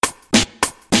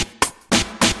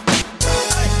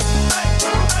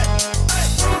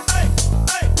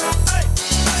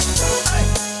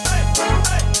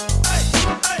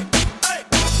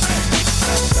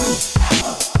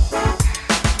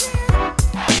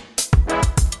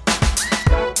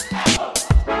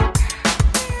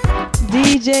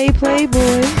DJ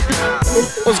Playboy.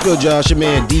 What's good, y'all? It's your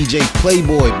man DJ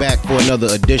Playboy back for another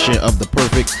edition of the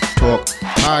Perfect Talk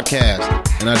Podcast.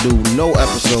 And I do no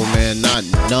episode, man, not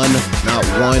none, not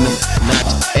one,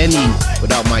 not any,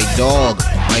 without my dog,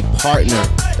 my partner,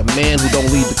 the man who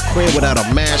don't leave the crib without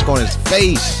a mask on his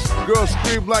face. Girl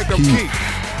scream like a Pete.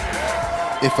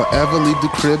 If I ever leave the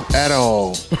crib at all.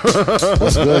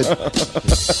 What's good?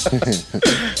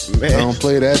 Man. I don't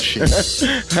play that shit.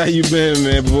 How you been,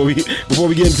 man? Before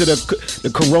we get into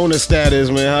the corona status,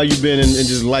 man, how you been in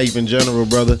just life in general,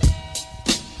 brother?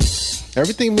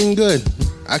 Everything been good.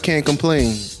 I can't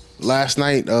complain. Last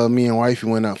night, me and wifey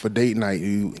went out for date night.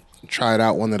 We tried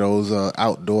out one of those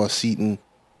outdoor seating,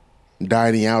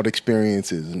 dining out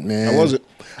experiences. Man, How was it?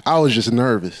 I was just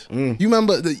nervous. You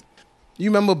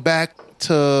remember back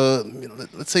to,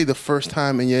 let's say, the first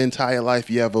time in your entire life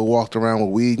you ever walked around with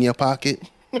weed in your pocket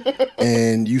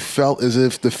and you felt as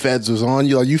if the feds was on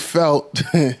you? Like you felt,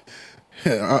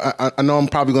 I know I'm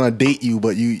probably going to date you,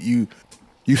 but you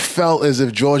felt as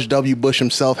if George W. Bush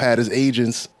himself had his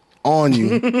agents on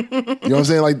you. You know what I'm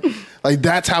saying? Like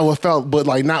that's how it felt, but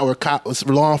like not with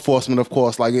law enforcement, of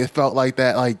course. Like it felt like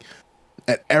that, like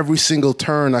at every single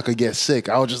turn I could get sick.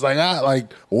 I was just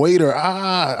like, waiter,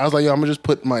 I was like, yo, I'm gonna just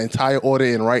put my entire order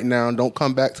in right now and don't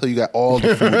come back till you got all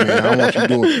the food, man. I don't want you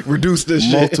doing Reduce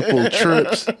this multiple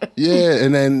trips. Yeah,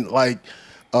 and then like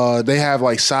they have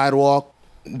like sidewalk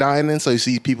dining, so you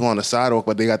see people on the sidewalk,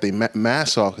 but they got their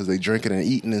masks off because they drinking and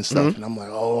eating and stuff. And I'm like,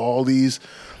 all these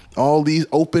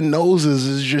open noses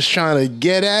is just trying to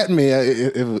get at me.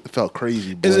 It felt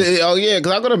crazy. Boy. Oh yeah,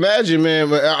 because I could imagine, man.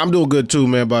 But I'm doing good too,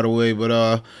 man. By the way,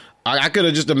 but I could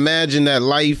have just imagined that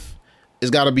life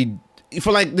has got to be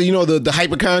for like the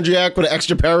hypochondriac, for the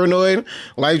extra paranoid.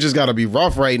 Life just got to be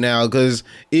rough right now because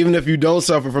even if you don't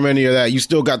suffer from any of that, you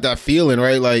still got that feeling,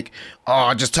 right? Like, oh,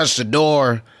 I just touched the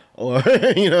door. Or,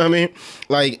 you know what I mean?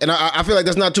 Like, and I feel like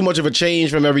that's not too much of a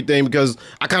change from everything because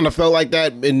I kind of felt like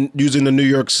that in using the New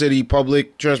York City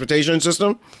public transportation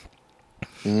system.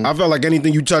 I felt like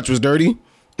anything you touch was dirty.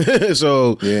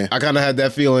 So yeah. I kind of had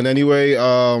that feeling anyway.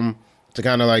 To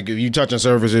kind of like, if you touching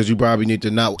surfaces, you probably need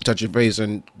to not touch your face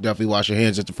and definitely wash your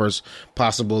hands at the first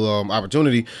possible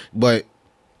opportunity. But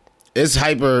it's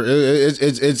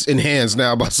it's enhanced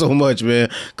now by so much, man.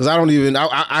 Because I don't even.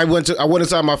 I went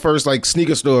inside my first like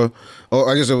sneaker store, or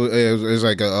I guess it was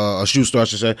like a shoe store, I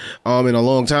should say, in a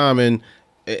long time, and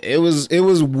it was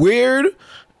weird,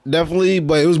 definitely,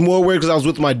 but it was more weird because I was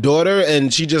with my daughter,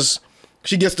 and she gets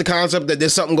the concept that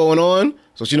there's something going on,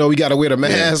 so she we got to wear the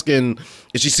mask, and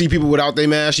if she see people without their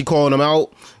mask, she calling them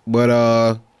out,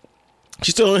 but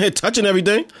she's still in here touching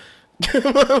everything.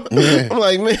 I'm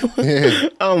like,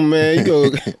 man, oh man,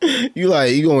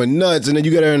 you going nuts, and then you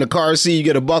get her in the car seat, you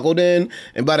get her buckled in,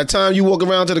 and by the time you walk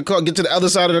around to the car, get to the other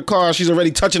side of the car, she's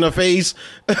already touching her face.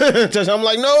 I'm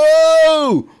like,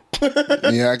 no.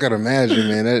 Yeah, I could imagine,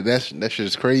 man. That shit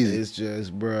is crazy. It's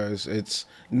just, bro, it's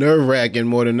nerve wracking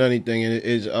more than anything, and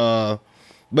it's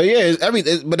but yeah, it's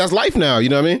everything. But that's life now, you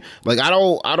know what I mean? Like I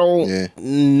don't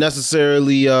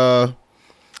necessarily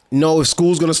know if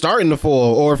school's going to start in the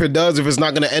fall, or if it does, if it's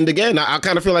not going to end again. I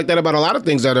kind of feel like that about a lot of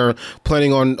things that are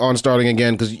planning on starting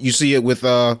again, because you see it with,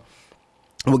 we'll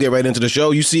get right into the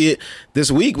show. You see it this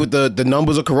week with the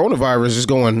numbers of coronavirus just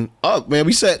going up, man.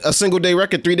 We set a single day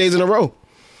record 3 days in a row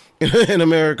in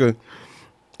America.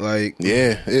 Like,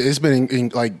 yeah, it's been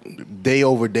like day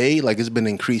over day, like it's been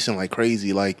increasing like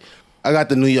crazy. Like I got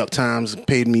the New York Times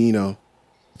paid me,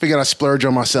 figured I'd splurge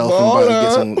on myself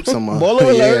and get some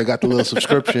yeah, I got the little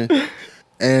subscription.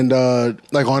 And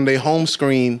like on their home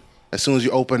screen, as soon as you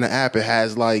open the app, it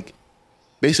has like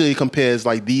basically compares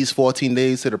like these 14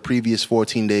 days to the previous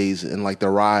 14 days and like the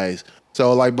rise.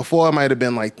 So like before it might have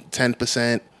been like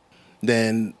 10%.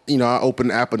 Then, I open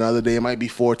the app another day, it might be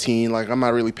 14. Like I'm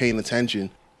not really paying attention.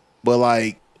 But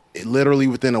like literally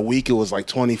within a week it was like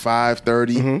 25,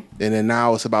 30, and then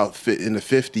now it's about in the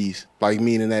 50s, like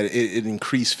meaning that it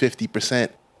increased 50%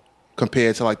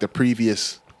 compared to like the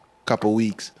previous couple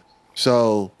weeks.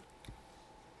 So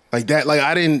like that, like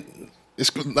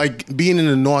it's like being in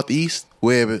the Northeast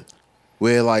where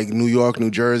like New York,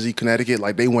 New Jersey, Connecticut,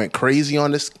 like they went crazy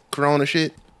on this corona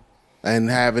shit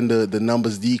and having the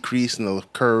numbers decrease and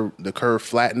the curve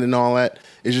flatten and all that.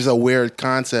 It's just a weird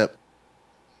concept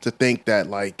to think that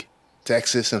like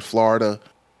Texas and Florida,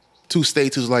 two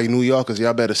states who's like New Yorkers,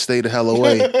 y'all better stay the hell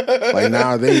away. Like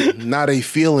now they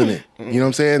feeling it. You know what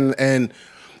I'm saying? And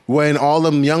when all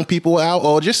them young people were out,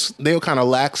 or just they were kind of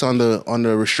lax on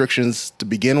the restrictions to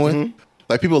begin with.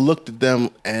 Like people looked at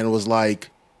them and was like,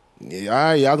 yeah, all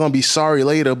right, y'all gonna be sorry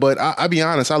later. But I'll be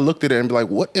honest, I looked at it and be like,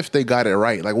 what if they got it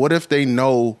right? Like what if they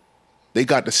know they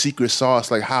got the secret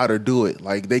sauce, like how to do it.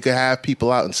 Like they could have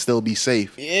people out and still be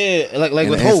safe. Yeah, like and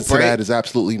with hope, right? That is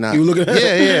absolutely not. You looking at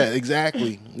yeah,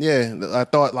 exactly. Yeah, I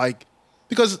thought like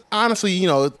because honestly, you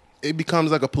know, it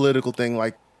becomes like a political thing,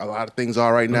 like a lot of things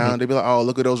are right now. They be like, oh,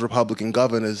 look at those Republican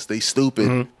governors, they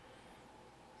stupid.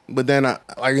 But then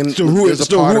still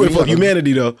rooting for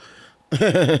humanity though.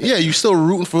 Yeah, you still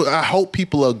rooting for. I hope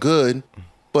people are good,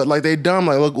 but like they dumb.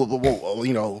 Like look,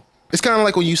 you know, it's kind of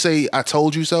like when you say "I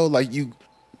told you so." Like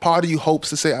part of you hopes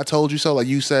to say "I told you so." Like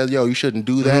you said, "Yo, you shouldn't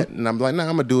do that," and I'm like, "Nah,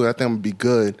 I'm gonna do it. I think I'm gonna be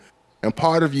good." And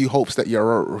part of you hopes that you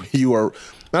are.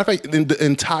 Matter of fact, the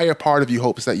entire part of you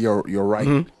hopes that you're right.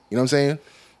 You know what I'm saying?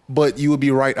 But you would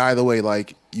be right either way.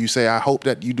 Like you say, "I hope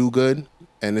that you do good,"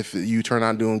 and if you turn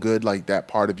out doing good, like that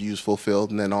part of you is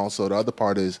fulfilled. And then also the other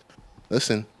part is,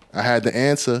 listen. I had the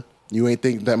answer. You ain't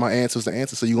think that my answer was the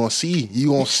answer, so you gonna see,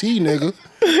 nigga.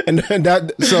 and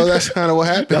so that's kind of what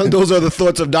happened. Those are the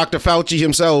thoughts of Dr. Fauci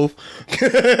himself.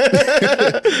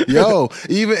 Yo,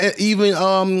 even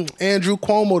Andrew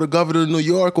Cuomo, the governor of New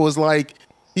York, was like,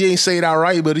 he ain't say it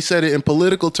outright, but he said it in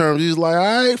political terms. He was like,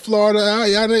 all right, Florida, all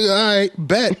right, y'all nigga, all right,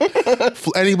 bet.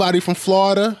 Anybody from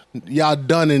Florida, y'all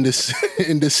done in this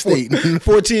state.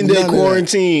 14-day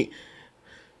quarantine.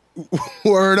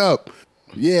 Word up.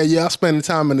 Yeah, y'all spending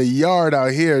time in the yard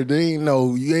out here. You ain't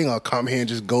gonna come here and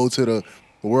just go to the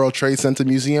World Trade Center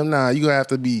Museum. Nah, you gonna have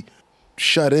to be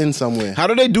shut in somewhere. How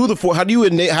do they do how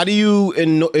do you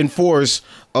enforce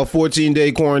a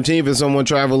 14-day quarantine for someone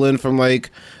traveling from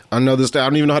like another state? I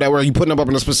don't even know how that works. Are you putting them up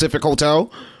in a specific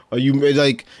hotel? Are you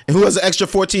like who has an extra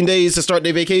 14 days to start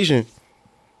their vacation?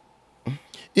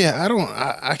 Yeah,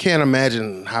 I can't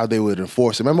imagine how they would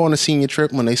enforce it. Remember on the senior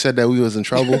trip when they said that we was in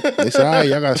trouble? They said, all right,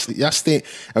 y'all stay.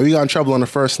 And we got in trouble on the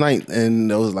first night,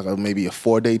 and it was like maybe a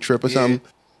 4-day trip or something.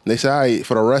 And they said, all right,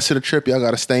 for the rest of the trip, y'all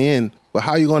got to stay in. But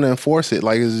how you going to enforce it?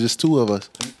 Like, it's just 2 of us,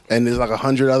 and there's like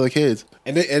 100 other kids.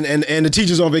 And the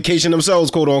teachers on vacation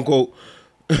themselves, quote unquote.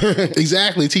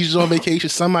 Exactly. Teachers on vacation.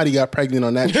 Somebody got pregnant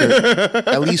on that trip.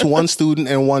 At least one student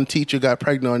and one teacher got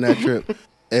pregnant on that trip.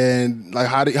 And like,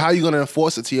 how are you going to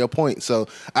enforce it, to your point? So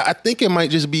I think it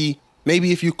might just be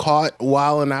maybe if you caught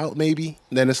wilding out, maybe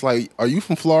then it's like, are you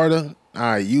from Florida? All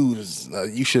right, you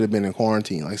should have been in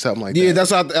quarantine, like something like that. Yeah,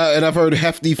 that's how, and I've heard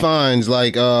hefty fines,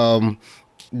 like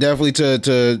definitely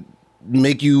to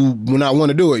make you not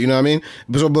want to do it. You know what I mean?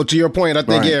 But to your point, I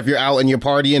think if you're out and you're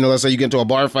partying, and let's say you get into a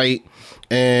bar fight,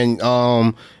 and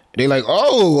they're like,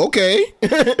 oh, okay.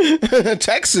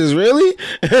 Texas, really?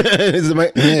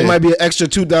 It might be an extra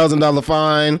 $2,000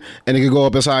 fine, and it could go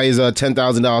up as high as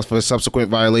 $10,000 for a subsequent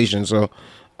violation. So,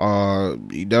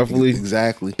 you definitely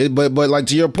exactly. But like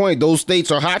to your point, those states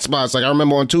are hotspots. Like I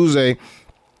remember on Tuesday,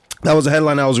 that was a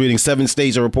headline I was reading. 7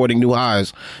 states are reporting new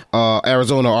highs: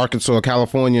 Arizona, Arkansas,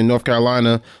 California, North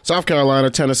Carolina, South Carolina,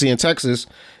 Tennessee, and Texas.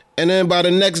 And then by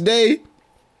the next day,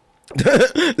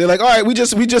 they're like, all right, we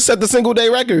just set the single day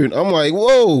record. I'm like,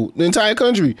 whoa, the entire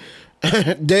country.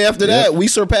 Day after that, we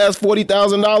surpassed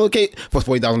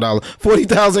 $40,000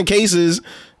 40,000 cases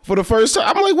for the first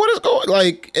time. I'm like, what is going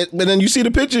like? But then you see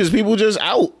the pictures, people just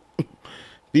out.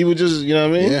 People just, you know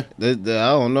what I mean? Yeah.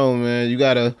 I don't know, man. You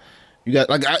got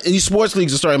like these sports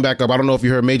leagues are starting back up. I don't know if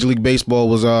you heard Major League Baseball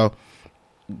was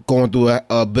going through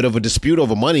a bit of a dispute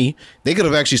over money. They could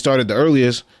have actually started the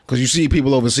earliest because you see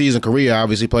people overseas in Korea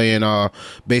obviously playing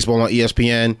baseball on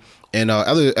ESPN and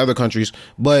other countries,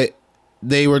 but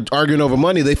they were arguing over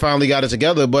money. They finally got it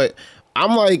together, but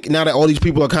I'm like, now that all these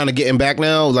people are kind of getting back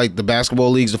now, like the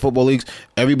basketball leagues, the football leagues,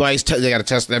 they got to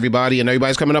test everybody, and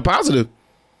everybody's coming up positive.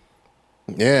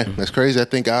 Yeah, that's crazy. I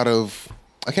think I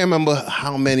can't remember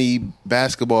how many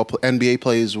NBA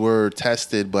players were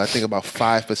tested, but I think about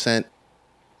 5%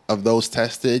 of those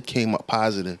tested came up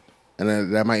positive.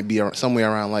 And that might be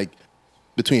somewhere around like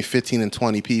between 15 and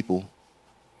 20 people.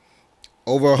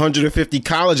 Over 150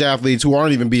 college athletes who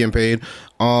aren't even being paid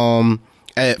from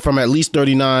at least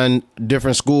 39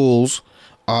 different schools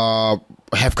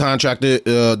have contracted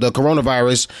the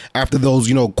coronavirus after those,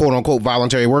 quote unquote,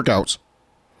 voluntary workouts.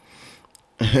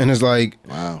 And it's like,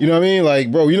 wow. You know what I mean?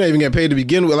 Like, bro, you're not even getting paid to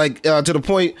begin with. Like, to the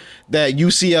point that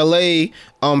UCLA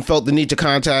felt the need to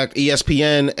contact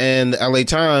ESPN and the LA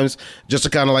Times just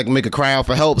to kind of like make a cry out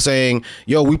for help, saying,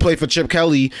 yo, we play for Chip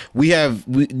Kelly. We have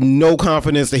no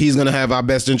confidence that he's going to have our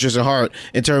best interest at heart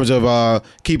in terms of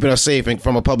keeping us safe and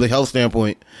from a public health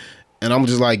standpoint. And I'm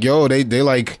just like, yo, they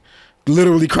like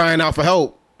literally crying out for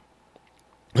help.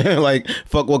 Like,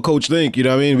 fuck what coach think, you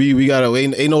know what I mean? We got to,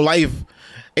 ain't no life.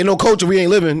 Ain't no coach if we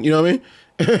ain't living, you know what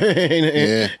I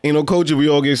mean? Ain't no coach if we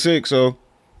all get sick, so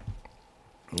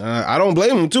I don't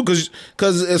blame them too,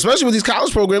 because especially with these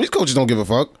college programs, these coaches don't give a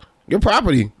fuck. Your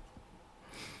property.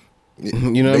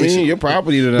 You know what I mean? You're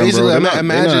property to them, basically, bro.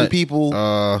 Imagine people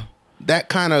that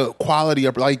kind of quality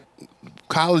of like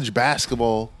college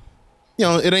basketball. You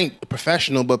know, it ain't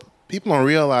professional, but people don't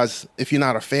realize if you're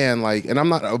not a fan, like, and I'm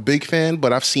not a big fan,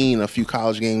 but I've seen a few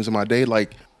college games in my day,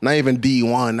 like not even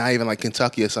D1, not even like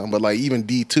Kentucky or something, but like even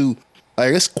D2.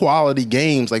 Like, it's quality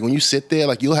games. Like, when you sit there,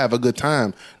 like, you'll have a good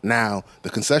time. Now, the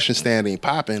concession stand ain't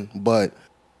popping, but,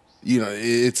 you know,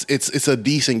 it's a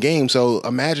decent game. So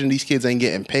imagine these kids ain't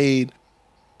getting paid.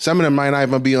 Some of them might not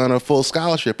even be on a full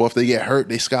scholarship, or if they get hurt,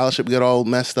 their scholarship get all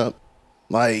messed up.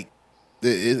 Like,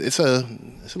 it's a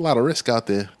lot of risk out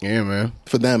there. Yeah, man.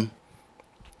 For them.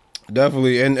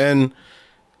 Definitely. And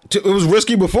it was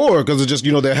risky before because it's just,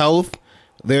 you know, their health.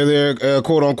 They're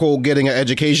quote unquote getting an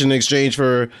education in exchange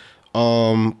for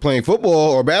playing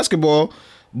football or basketball.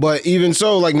 But even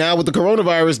so, like now with the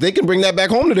coronavirus, they can bring that back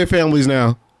home to their families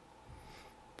now.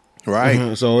 Right.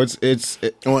 Mm-hmm. So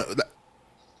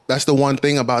that's the one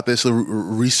thing about this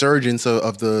resurgence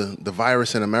of the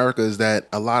virus in America is that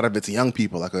a lot of it's young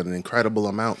people, like an incredible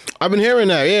amount. I've been hearing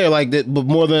that, yeah, like that, but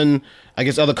more than I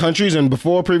guess other countries and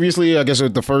before previously. I guess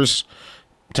the first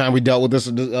time we dealt with this,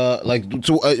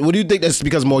 what do you think? That's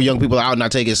because more young people are out and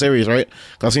not taking it serious, right?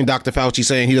 Because I've seen Dr. Fauci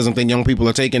saying he doesn't think young people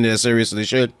are taking it as serious as they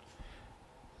should.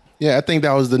 Yeah, I think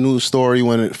that was the news story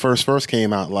when it first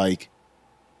came out. Like,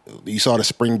 you saw the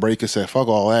spring break and said, fuck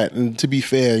all that. And to be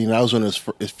fair, you know, that was when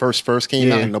it first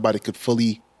came out and nobody could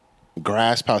fully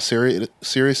grasp how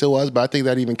serious it was. But I think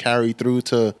that even carried through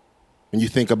to when you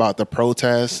think about the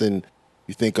protests and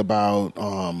you think about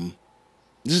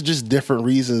just different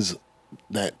reasons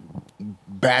that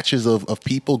batches of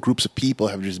people, groups of people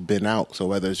have just been out. So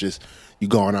whether it's just you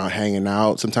going out, hanging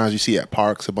out, sometimes you see at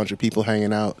parks a bunch of people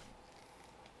hanging out,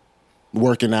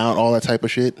 working out, all that type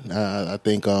of shit. I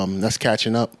think that's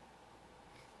catching up.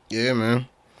 Yeah, man.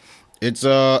 It's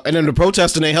and then the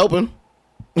protesting ain't helping.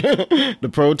 The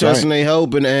protesting ain't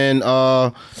helping, and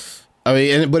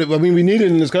but we need it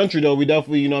in this country though. We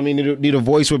definitely, you know what I mean, need a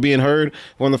voice for being heard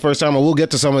for the first time. And we'll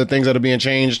get to some of the things that are being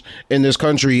changed in this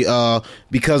country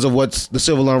because of what's the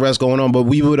civil unrest going on. But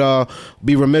we would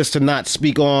be remiss to not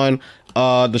speak on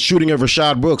the shooting of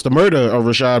Rayshard Brooks, the murder of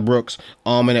Rayshard Brooks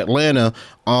in Atlanta,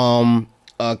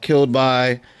 killed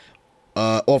by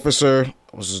officer,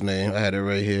 what's his name? I had it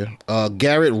right here.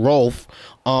 Garrett Rolfe.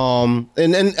 And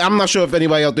I'm not sure if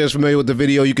anybody out there is familiar with the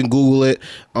video. You can Google it,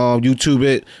 YouTube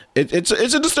it. It's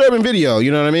a disturbing video,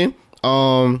 you know what I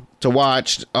mean? To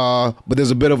watch. But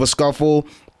there's a bit of a scuffle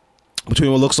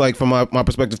between what looks like, from my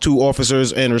perspective, two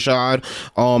officers and Rayshard.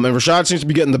 And Rayshard seems to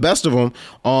be getting the best of him.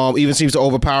 Even seems to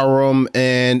overpower him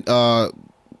and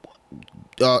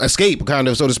escape, kind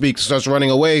of, so to speak. Starts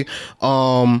running away.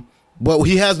 But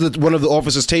he has one of the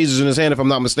officer's tasers in his hand, if I'm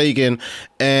not mistaken.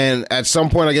 And at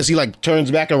some point, I guess he like turns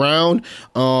back around.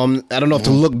 I don't know if to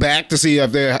look back to see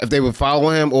if they would follow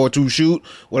him or to shoot,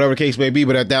 whatever the case may be.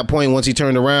 But at that point, once he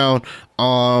turned around,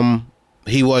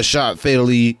 he was shot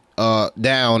fatally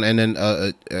down, and then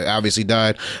obviously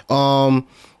died. But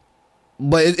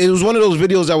it was one of those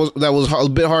videos that was a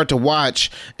bit hard to watch,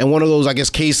 and one of those, I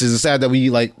guess, cases. It's sad that we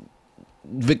like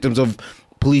victims of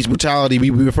police brutality, we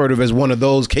refer to it as one of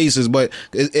those cases, but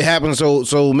it happens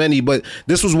so many. But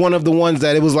this was one of the ones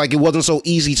that it was like it wasn't so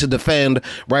easy to defend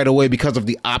right away because of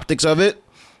the optics of it.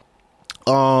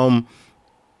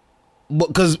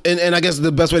 Because and I guess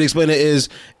the best way to explain it is,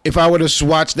 if I were to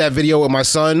watch that video with my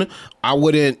son, I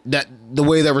wouldn't, that the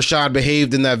way that Rayshard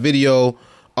behaved in that video,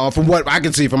 from what I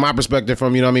can see from my perspective,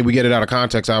 from, you know what I mean, we get it out of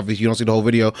context, obviously you don't see the whole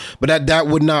video, but that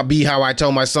would not be how I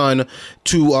tell my son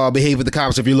to behave with the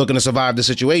cops if you're looking to survive the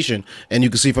situation. And you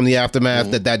can see from the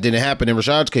aftermath that didn't happen in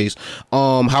Rayshard's case.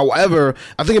 However,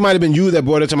 I think it might have been you that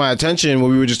brought it to my attention when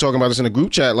we were just talking about this in the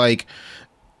group chat. Like,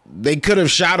 they could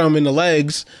have shot him in the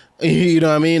legs. You know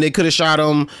what I mean? They could have shot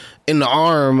him in the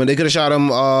arm, and they could have shot him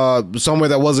somewhere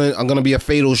that wasn't going to be a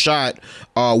fatal shot.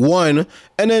 One,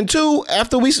 and then two,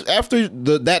 after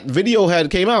that video had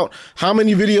came out, how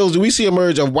many videos do we see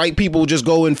emerge of white people just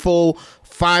going full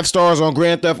 5 stars on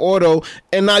Grand Theft Auto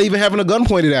and not even having a gun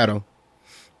pointed at them?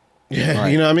 Yeah, right.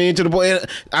 You know what I mean? To the point,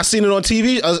 I seen it on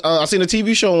TV. I seen a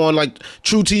TV show on like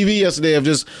True TV yesterday of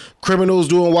just criminals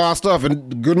doing wild stuff, and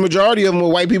the good majority of them were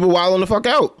white people wilding the fuck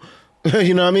out.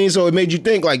 You know what I mean? So it made you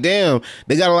think, like, damn,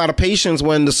 they got a lot of patience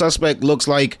when the suspect looks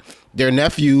like their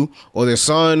nephew or their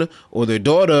son or their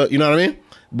daughter. You know what I mean?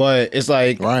 But it's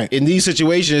like, right, in these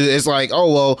situations, it's like,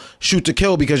 oh, well, shoot to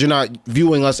kill because you're not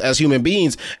viewing us as human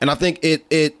beings. And I think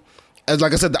it as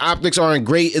like I said, the optics aren't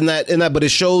great in that, but it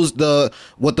shows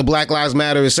what the Black Lives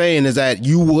Matter is saying is that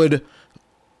you would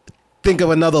think of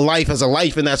another life as a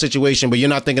life in that situation, but you're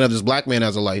not thinking of this black man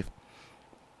as a life.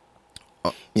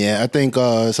 Yeah, I think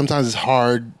sometimes it's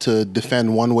hard to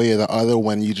defend one way or the other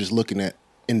when you're just looking at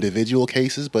individual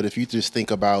cases. But if you just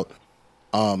think about,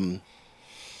 if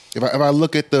I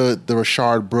look at the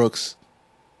Rashard Brooks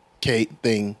Kate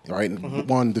thing, right?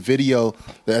 Mm-hmm. On the video,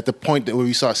 that at the point that where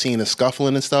we start seeing the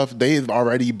scuffling and stuff, they've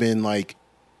already been like,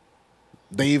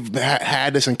 they've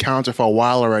had this encounter for a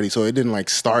while already, so it didn't like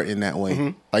start in that way.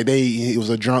 Mm-hmm. Like it was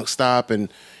a drunk stop, and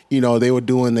they were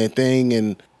doing their thing,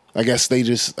 and I guess they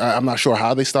just, I'm not sure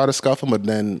how they started scuffling, but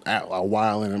then at a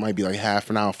while, and it might be like half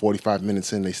an hour, 45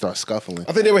 minutes in, they start scuffling.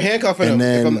 I think they were handcuffing him.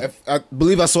 Then, I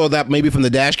believe I saw that maybe from the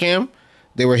dash cam.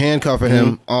 They were handcuffing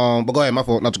him. But go ahead, my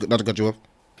fault, not to cut you off.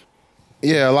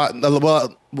 Yeah,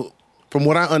 well, from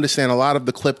what I understand, a lot of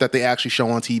the clip that they actually show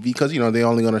on TV, because, they're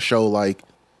only going to show like,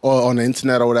 or on the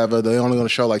internet or whatever, they're only going to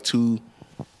show like 2,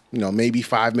 maybe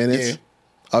 5 minutes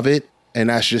of it. And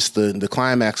that's just the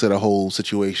climax of the whole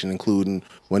situation, including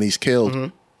when he's killed.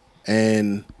 Mm-hmm.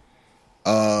 And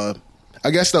I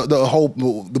guess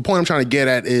the point I'm trying to get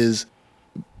at is,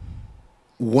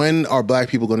 when are black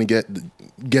people going to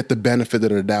get the benefit of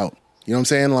the doubt? You know what I'm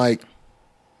saying? Like,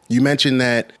 you mentioned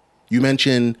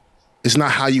it's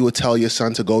not how you would tell your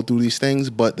son to go through these things,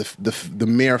 but the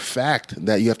mere fact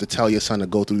that you have to tell your son to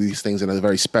go through these things in a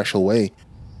very special way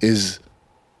is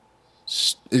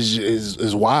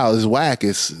wild, is whack.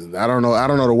 It's I don't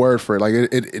know the word for it. Like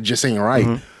it just ain't right.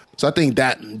 Mm-hmm. So I think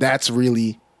that's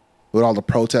really what all the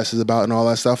protest is about and all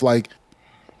that stuff. Like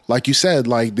you said,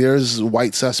 like there's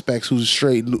white suspects who's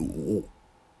straight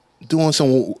doing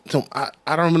some I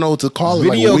don't even know what to call it.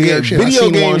 Video like game, shit. Video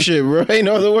game shit, bro. Ain't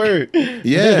no other word.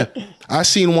 Yeah. I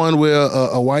seen one where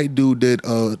a white dude did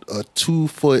a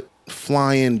 2-foot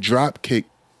flying drop kick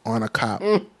on a cop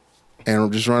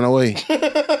and just run away.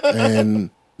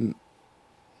 And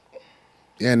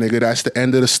yeah, nigga, that's the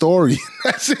end of the story.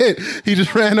 That's it. He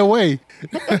just ran away.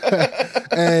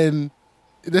 And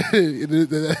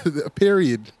the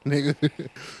period, nigga.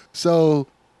 So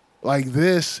like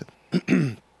this,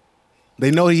 they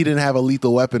know he didn't have a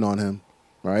lethal weapon on him,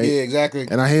 right? Yeah, exactly.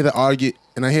 And I hear the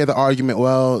argument.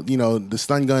 Well, the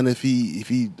stun gun, if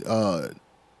he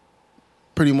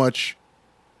pretty much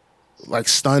like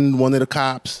stunned one of the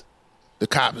cops,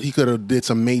 he could have did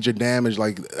some major damage.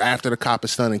 Like after the cop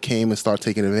is stunned and came and started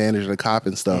taking advantage of the cop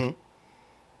and stuff. Mm-hmm.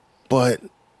 But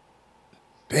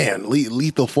man,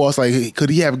 lethal force. Like, could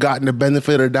he have gotten the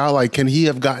benefit of the doubt? Like, can he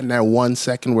have gotten that 1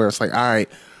 second where it's like, all right,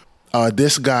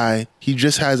 this guy, he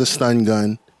just has a stun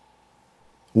gun.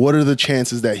 What are the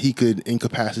chances that he could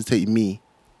incapacitate me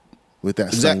with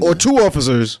that stun gun? Or 2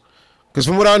 officers. Because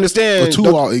from what I understand,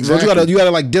 exactly. you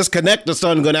gotta like disconnect the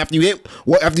stun gun after you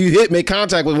hit, make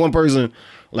contact with one person.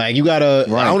 Like you gotta,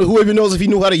 right. I don't know who even knows if he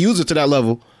knew how to use it to that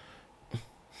level.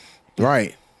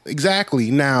 Right, exactly.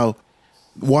 Now,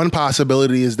 one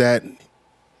possibility is that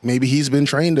maybe he's been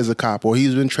trained as a cop, or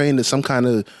he's been trained as some kind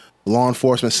of law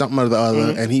enforcement, something or the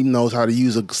other, and he knows how to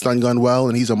use a stun gun well,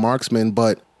 and he's a marksman.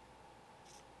 But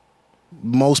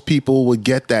most people would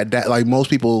get that. Like most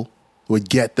people would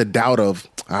get the doubt of,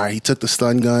 all right, he took the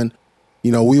stun gun.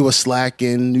 We were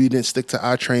slacking. We didn't stick to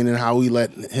our training. How we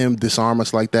let him disarm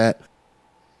us like that.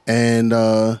 And,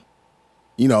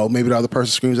 maybe the other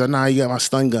person screams out, nah, you got my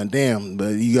stun gun. Damn,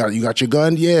 but you got your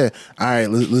gun? Yeah. All right,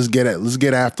 let's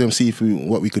get after him, see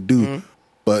what we could do. Mm-hmm.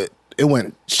 But it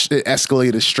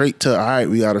escalated straight to, all right,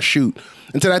 we got to shoot.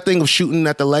 And to that thing of shooting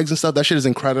at the legs and stuff, that shit is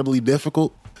incredibly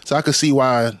difficult. So I could see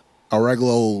why a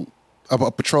regular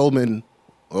a patrolman,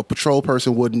 a patrol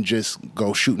person wouldn't just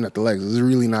go shooting at the legs. It's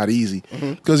really not easy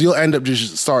because you'll end up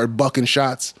just start bucking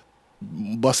shots,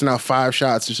 busting out 5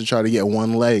 shots just to try to get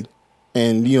one leg.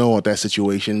 And you don't want that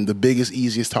situation. The biggest,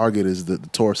 easiest target is the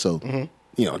torso,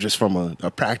 just from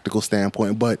a practical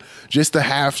standpoint. But just to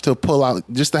have to pull out,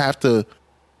 just to have to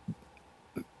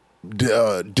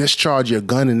discharge your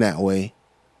gun in that way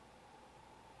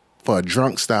for a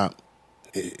drunk stop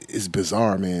is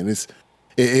bizarre, man.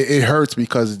 It hurts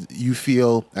because you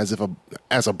feel as if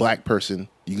as a black person,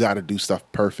 you got to do stuff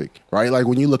perfect, right? Like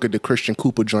when you look at the Christian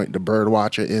Cooper joint, the bird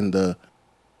watcher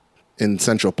in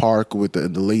Central Park with the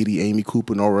lady Amy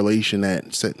Cooper, no relation,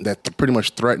 that pretty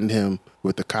much threatened him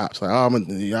with the cops. Like, I'm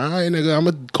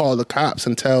gonna call the cops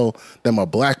and tell them a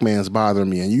black man's bothering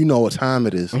me, and you know what time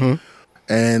it is. Mm-hmm.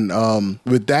 And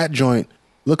with that joint,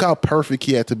 look how perfect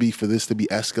he had to be for this to be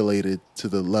escalated to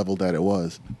the level that it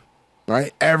was.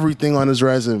 Right? Everything on his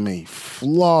resume,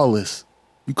 flawless.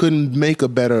 You couldn't make a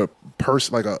better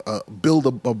person, like build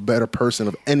a better person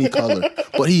of any color.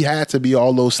 But he had to be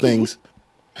all those things.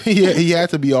 He had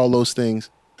to be all those things.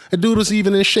 The dude was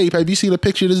even in shape. Have you seen a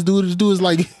picture of this dude? This dude is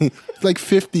like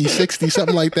 50, 60,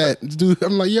 something like that. This dude,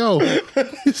 I'm like, yo,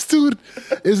 this dude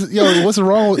what's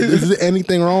wrong? Is there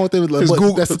anything wrong with it?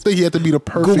 Google, that's the thing. He had to be the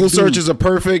perfect. Google dude. searches are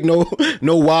perfect. No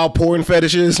wild porn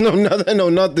fetishes. No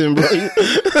nothing, bro.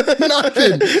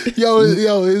 Nothing.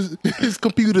 Yo, his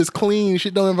computer's clean.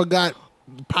 Shit don't ever got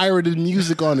pirated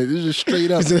music on it. It's just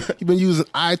straight up. He been using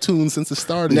iTunes since it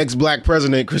started. Next black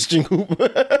president, Christian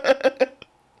Cooper.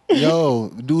 Yo,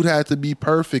 dude had to be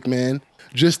perfect, man,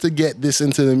 just to get this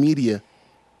into the media.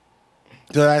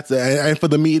 So and for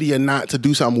the media not to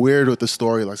do something weird with the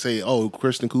story, like say, oh,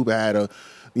 Christian Cooper had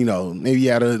maybe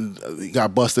he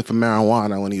got busted for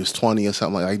marijuana when he was 20 or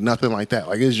something like nothing like that.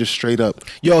 Like it's just straight up.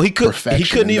 Yo, he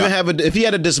couldn't even have if he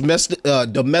had a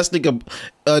domestic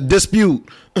dispute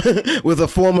with a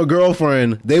former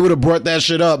girlfriend, they would have brought that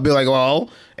shit up. Be like, well,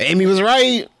 Amy was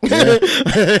right. Yeah.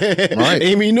 Right.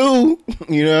 Amy knew.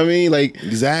 You know what I mean? Like,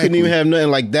 exactly. Couldn't even have nothing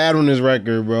like that on his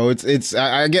record, bro. I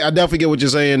definitely get what you're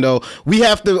saying though. We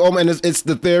have to. And it's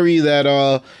the theory that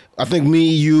I think me,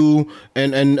 you,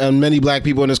 and many black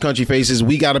people in this country faces.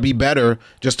 We got to be better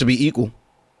just to be equal.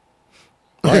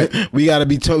 Right. We gotta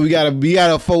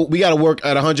work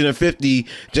at 150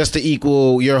 just to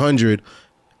equal your 100,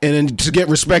 and then to get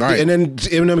respected, right. and then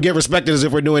get respected as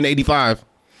if we're doing 85.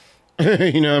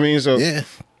 You know what I mean? So yeah.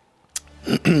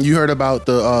 You heard about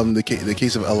the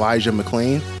case of Elijah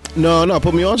McClain? No,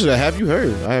 put me on to that. Have you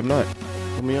heard? I have not.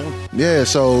 Put me on. Yeah,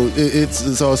 so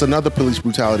it's another police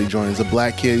brutality joint. It's a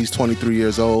black kid. He's 23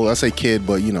 years old. I say kid,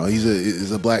 but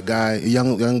he's a black guy, a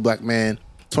young black man,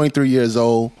 23 years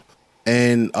old.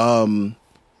 And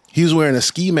he was wearing a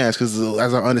ski mask because,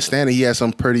 as I understand it, he has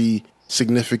some pretty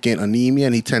significant anemia,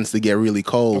 and he tends to get really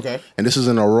cold. Okay. And this is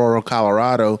in Aurora,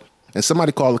 Colorado. And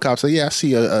somebody called the cops. Said, "Yeah, I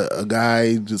see a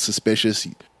guy suspicious.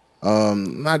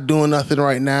 Not doing nothing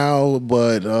right now,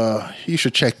 but you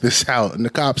should check this out." And the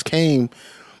cops came,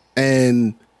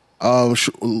 and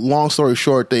long story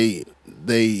short, they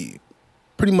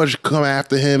pretty much come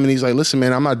after him, and he's like, "Listen,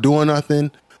 man, I'm not doing nothing."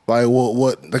 Like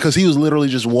what? Because he was literally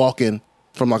just walking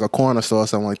from like a corner store or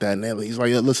something like that. And he's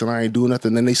like, "Listen, I ain't doing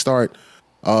nothing." Then they start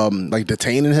like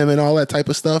detaining him and all that type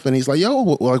of stuff. And he's like, "Yo,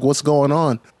 like what's going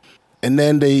on?" And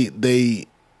then they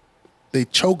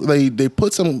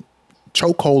put some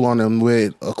chokehold on him where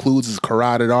it occludes his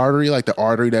carotid artery, like the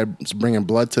artery that's bringing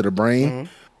blood to the brain.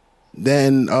 Mm-hmm.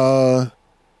 Then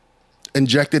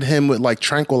injected him with like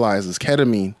tranquilizers,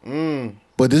 ketamine.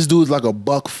 But this dude's like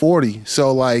 $140,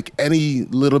 so like any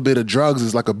little bit of drugs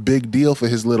is like a big deal for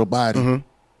his little body. Mm-hmm.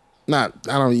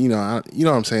 You know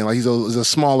what I'm saying? Like he's a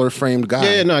smaller framed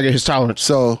guy. Yeah, no, I get his tolerance.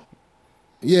 So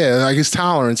yeah, like his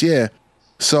tolerance, yeah.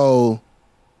 So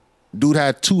dude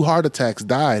had 2 heart attacks,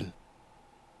 died.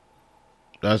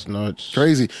 That's nuts.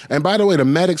 Crazy. And by the way, the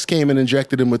medics came and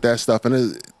injected him with that stuff, and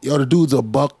the dude's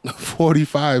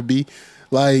 $145, B.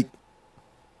 Like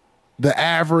the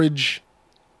average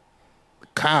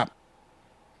cop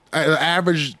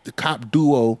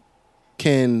duo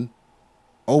can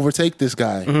overtake this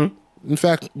guy. Mm-hmm. In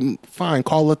fact, fine,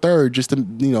 call a third just to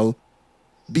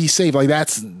be safe. Like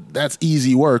that's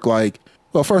easy work. Like,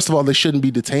 well, first of all, they shouldn't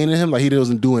be detaining him. Like he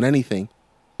wasn't doing anything.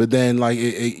 But then like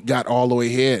it got all the way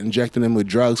here, injecting him with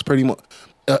drugs, pretty much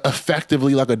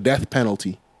effectively like a death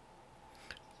penalty.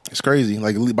 It's crazy,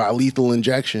 like by lethal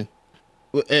injection.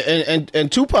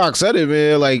 And Tupac said it,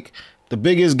 man. Like the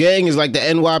biggest gang is like the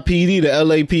NYPD, the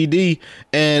LAPD,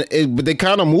 but they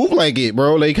kind of move like it,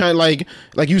 bro. They kind of like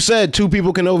you said, 2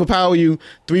 people can overpower you,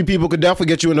 3 people could definitely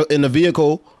get you in the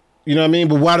vehicle. You know what I mean?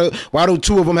 But why do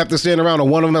 2 of them have to stand around, or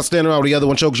one of them not stand around, or the other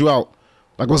one chokes you out?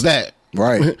 Like, what's that?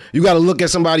 Right. You got to look at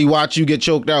somebody, watch you get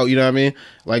choked out. You know what I mean?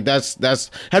 Like that's.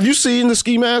 Have you seen the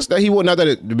ski mask that he wore? Not that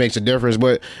it makes a difference,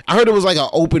 but I heard it was like an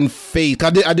open face. I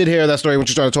did hear that story when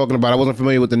you started talking about it. I wasn't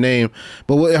familiar with the name,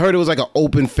 but I heard it was like an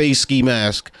open face ski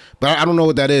mask. But I don't know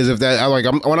what that is. If that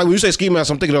when you say ski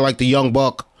mask, I'm thinking of like the Young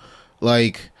Buck,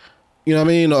 like. You know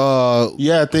what I mean?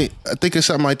 Yeah, I think it's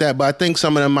something like that. But I think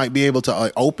some of them might be able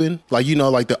to open, like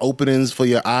like the openings for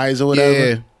your eyes or whatever.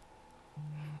 Yeah.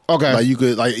 Okay. Like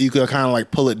you could kind of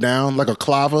like pull it down like a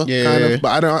clava, kind of.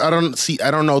 But I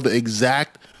don't know the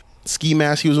exact ski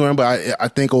mask he was wearing, but I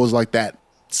think it was like that.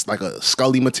 It's like a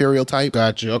Scully material type.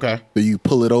 Gotcha. Okay. But you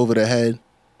pull it over the head.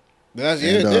 That's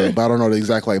it. But I don't know the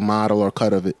exact like model or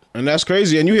cut of it. And that's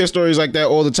crazy. And you hear stories like that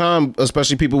all the time,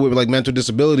 especially people with like mental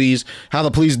disabilities, how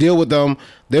the police deal with them.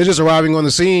 They're just arriving on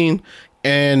the scene,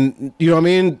 and you know what I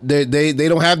mean? They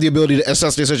don't have the ability to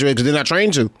assess their situation because they're not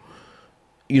trained to.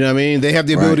 You know what I mean? They have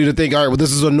the ability to think, all right, well,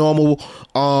 this is a normal,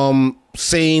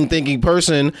 sane thinking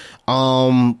person,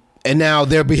 and now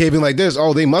they're behaving like this.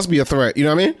 Oh, they must be a threat. You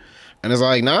know what I mean? And it's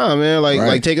like, nah, man,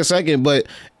 like take a second. But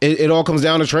it all comes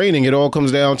down to training. It all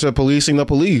comes down to policing the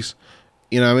police.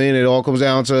 You know what I mean? It all comes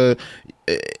down to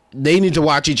they need to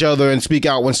watch each other and speak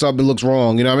out when something looks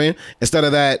wrong. You know what I mean? Instead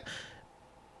of that,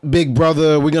 big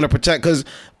brother, we're gonna protect and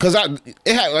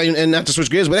not to switch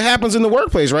gears, but it happens in the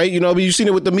workplace, right? You know, you've seen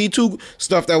it with the Me Too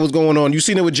stuff that was going on. You've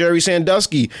seen it with Jerry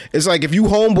Sandusky. It's like if you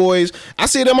homeboys, I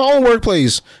see it in my own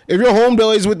workplace. If you're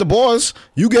homeboys with the boss,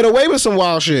 you get away with some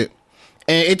wild shit.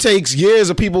 And it takes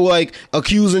years of people like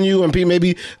accusing you and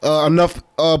maybe enough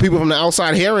people from the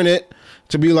outside hearing it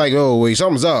to be like, oh, wait,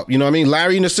 something's up. You know what I mean?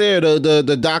 Larry Nassar,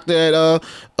 the doctor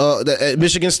at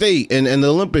Michigan State and the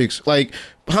Olympics. Like,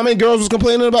 how many girls was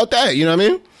complaining about that? You know what I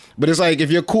mean? But it's like,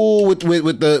 if you're cool with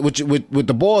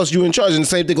the boss, you in charge. And the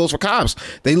same thing goes for cops.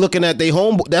 They looking at their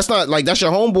homeboy. That's not like, that's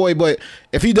your homeboy, but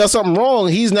if he does something wrong,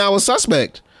 he's now a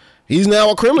suspect. He's now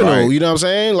a criminal. Right. You know what I'm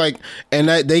saying? Like, and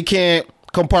that they can't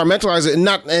compartmentalize it,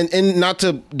 and not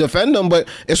to defend them, but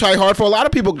it's probably hard for a lot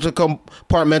of people to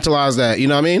compartmentalize that. You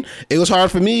know what I mean? It was hard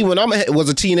for me when I was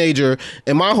a teenager,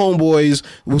 and my homeboys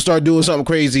will start doing something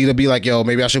crazy to be like, yo,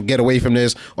 maybe I should get away from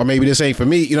this, or maybe this ain't for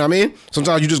me. You know what I mean?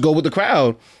 Sometimes you just go with the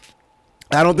crowd.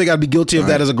 I don't think I'd be guilty of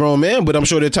that as a grown man, but I'm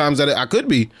sure there are times that I could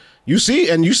be. You see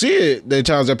it. There are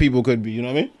times that people could be. You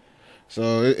know what I mean?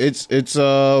 So it's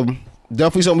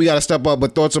definitely something we got to step up,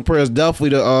 but thoughts and prayers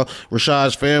definitely to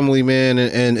Rashad's family, man,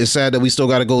 and it's sad that we still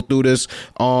got to go through this.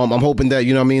 I'm hoping that,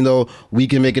 you know what I mean, though, we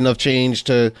can make enough change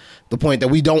to the point that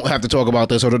we don't have to talk about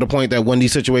this, or to the point that when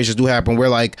these situations do happen, we're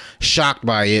like shocked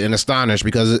by it and astonished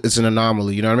because it's an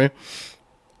anomaly, you know what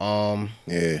I mean?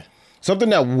 Yeah. Something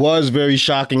that was very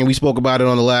shocking, and we spoke about it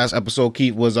on the last episode,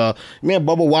 Keith, was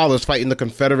Bubba Wallace fighting the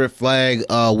Confederate flag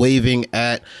waving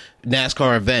at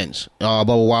NASCAR events.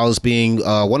 Bubba Wallace being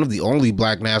one of the only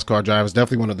black NASCAR drivers,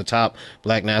 definitely one of the top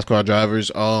black NASCAR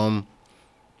drivers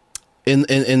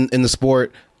in the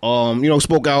sport.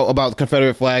 Spoke out about the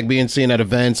Confederate flag being seen at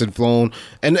events and flown,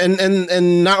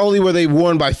 and not only were they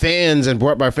worn by fans and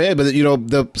brought by fans,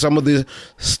 but some of the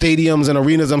stadiums and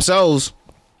arenas themselves,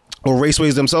 or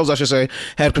raceways themselves, I should say,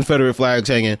 had Confederate flags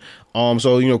hanging.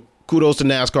 So kudos to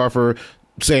NASCAR for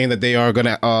saying that they are going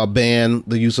to ban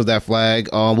the use of that flag.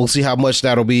 We'll see how much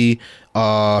that'll be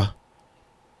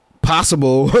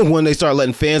possible when they start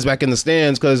letting fans back in the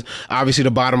stands, because obviously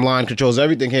the bottom line controls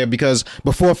everything here, because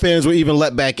before fans were even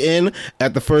let back in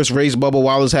at the first race Bubba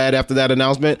Wallace had after that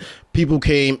announcement, people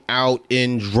came out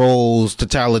in droves to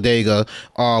Talladega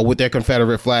with their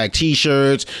Confederate flag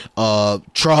T-shirts,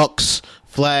 trucks,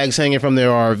 flags hanging from their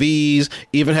RVs,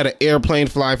 even had an airplane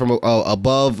fly from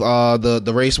above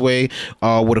the raceway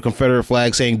with a Confederate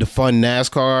flag saying defund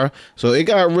NASCAR. So it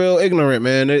got real ignorant,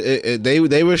 man.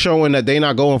 They were showing that they're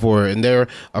not going for it, and they're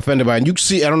offended by it. And you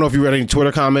see, I don't know if you read any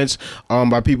Twitter comments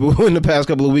by people in the past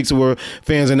couple of weeks who were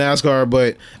fans of NASCAR,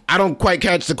 but I don't quite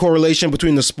catch the correlation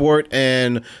between the sport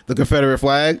and the Confederate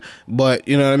flag. But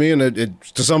you know what I mean?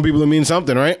 To some people it means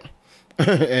something, right?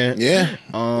 Yeah.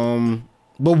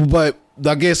 But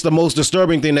I guess the most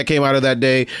disturbing thing that came out of that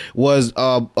day was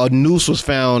a noose was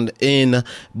found in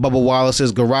Bubba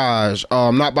Wallace's garage,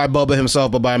 not by Bubba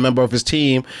himself, but by a member of his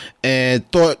team, and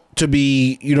thought to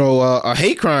be, a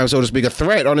hate crime, so to speak, a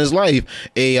threat on his life,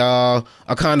 a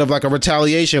kind of like a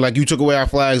retaliation, like you took away our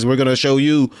flags, we're gonna show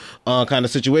you kind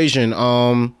of situation.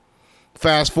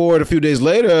 Fast forward a few days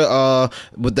later,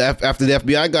 after the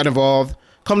FBI got involved,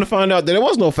 come to find out that there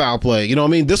was no foul play. You know what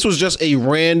I mean? This was just a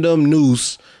random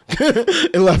noose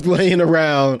left laying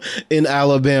around in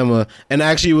Alabama, and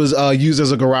actually was used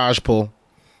as a garage pull.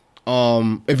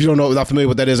 If you don't know, not familiar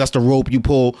with what that is, that's the rope you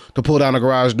pull to pull down a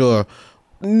garage door.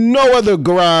 No other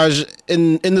garage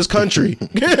in this country,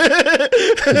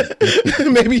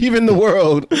 maybe even the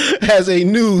world, has a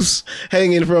noose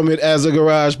hanging from it as a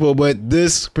garage pull, but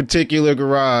this particular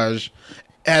garage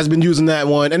has been using that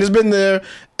one, and it's been there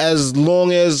as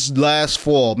long as last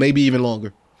fall, maybe even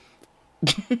longer.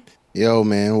 Yo,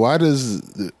 man, why does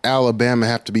Alabama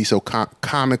have to be so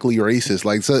comically racist?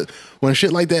 Like, so when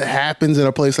shit like that happens in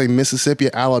a place like Mississippi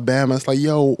or Alabama, it's like,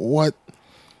 yo, what?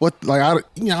 Like,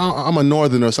 I'm a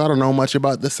northerner, so I don't know much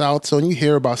about the South. So when you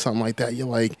hear about something like that, you're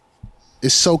like,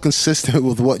 it's so consistent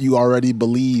with what you already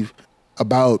believe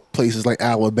about places like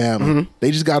Alabama. Mm-hmm.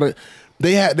 They just gotta.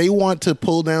 They want to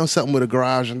pull down something with a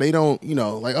garage, and they don't,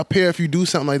 like up here, if you do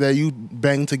something like that, you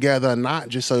bang together a knot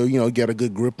just so, get a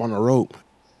good grip on the rope.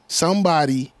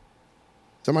 Somebody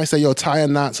say, yo, tie a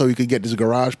knot so you could get this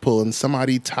garage pull, and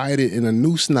somebody tied it in a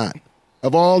noose knot.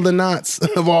 Of all the knots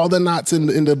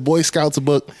in the Boy Scouts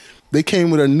book, they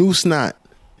came with a noose knot.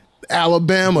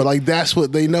 Alabama, like that's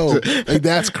what they know. Like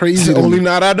that's crazy. It's the only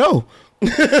knot I know.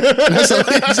 That's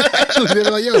exactly.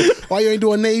 They're like, yo, why you ain't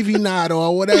doing Navy knot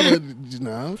or whatever?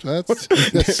 No,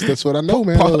 that's what I know,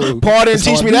 man. Paul didn't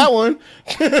teach me that one.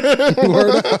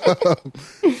 Word up.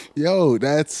 Yo,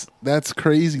 that's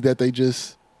crazy that they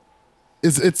just.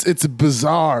 It's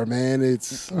bizarre, man.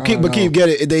 Keep get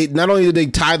it. They not only did they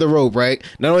tie the rope, right?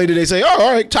 Not only did they say, "Oh,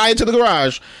 all right, tie it to the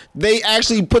garage," they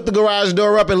actually put the garage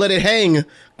door up and let it hang,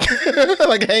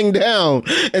 like hang down.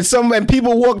 And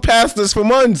people walked past us for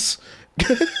months. And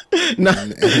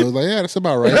he was like, "Yeah, that's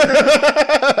about right."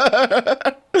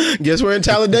 Guess we're in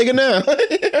Talladega now.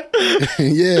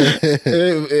 Yeah,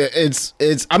 it's.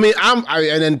 I mean,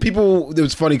 and then people. It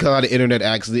was funny because how the internet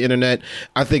acts. The internet,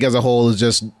 I think, as a whole, is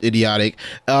just idiotic.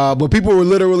 But people were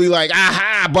literally like,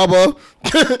 "Aha, Bubba,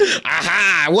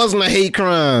 aha! It wasn't a hate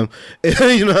crime."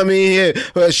 You know what I mean?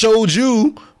 It showed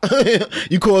you.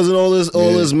 You causing all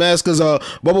this mess because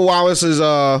Bubba Wallace is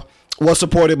was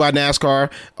supported by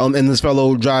NASCAR and his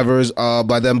fellow drivers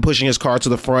by them pushing his car to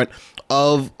the front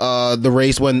of the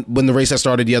race when the race had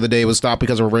started the other day. It was stopped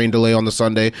because of a rain delay on the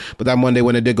Sunday, but that Monday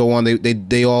when it did go on,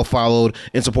 they all followed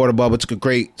in support of Bubba, took a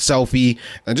great selfie,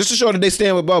 and just to show that they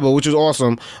stand with Bubba, which was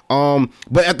awesome.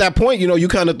 But at that point, you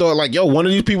kind of thought like, yo, one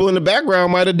of these people in the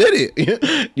background might have did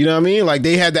it. You know what I mean? Like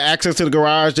they had the access to the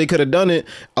garage, they could have done it.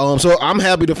 So I'm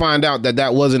happy to find out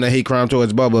that wasn't a hate crime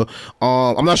towards Bubba.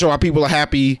 I'm not sure why people are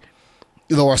happy,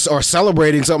 or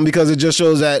celebrating something, because it just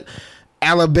shows that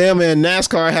Alabama and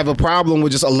NASCAR have a problem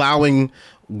with just allowing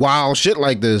wild shit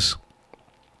like this.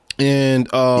 And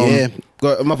my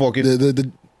fault, kid.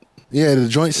 The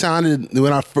joint sounded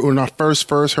when I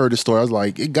first heard the story. I was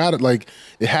like,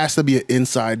 it has to be an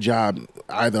inside job,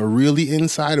 either really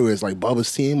inside or it's like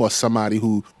Bubba's team or somebody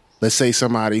who, let's say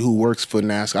somebody who works for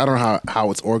NASCAR. I don't know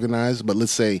how it's organized, but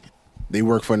let's say they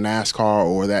work for NASCAR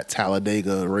or that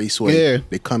Talladega Raceway. Yeah.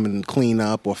 They come and clean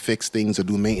up or fix things or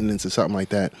do maintenance or something like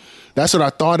that. That's what I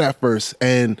thought at first.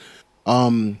 And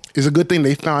it's a good thing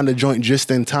they found the joint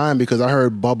just in time, because I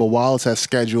heard Bubba Wallace has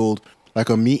scheduled like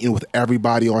a meeting with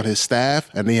everybody on his staff,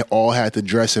 and they all had to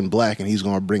dress in black, and he's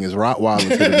going to bring his Rottweiler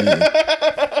to the meeting.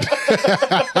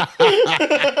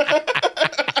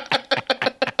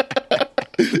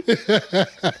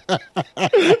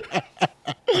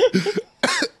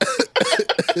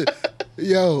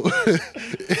 Yo,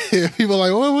 people are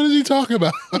like, what is he talking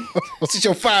about? Sit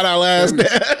your $5 ass down.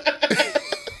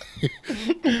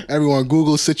 Everyone,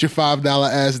 Google "sit your $5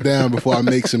 ass down" before I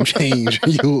make some change.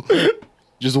 You'll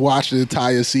just watch the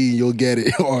entire scene, you'll get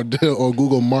it. Or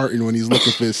Google Martin when he's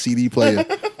looking for his CD player.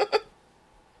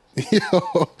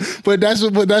 Yo, but that's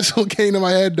what came to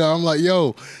my head though. I'm like,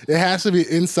 yo, it has to be an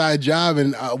inside job.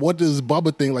 And what does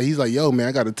Bubba think? Like, he's like, yo, man,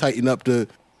 I got to tighten up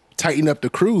the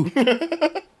crew.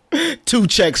 2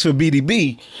 checks for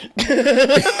BDB.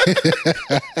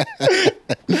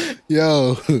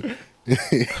 Yo.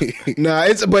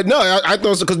 I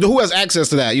thought so, because who has access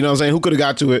to that? You know what I'm saying? Who could have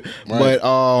got to it? Right.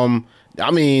 But I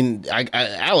mean,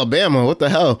 Alabama, what the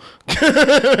hell?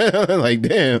 Like,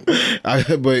 damn.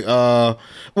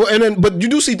 But you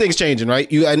do see things changing, right?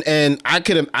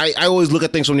 I always look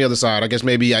at things from the other side. I guess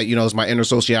maybe it's my inner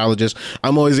sociologist.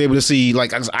 I'm always able to see,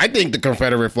 like, I think the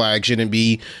Confederate flag shouldn't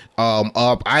be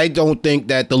up. I don't think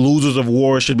that the losers of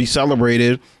war should be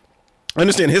celebrated. I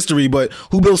understand history, but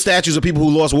who built statues of people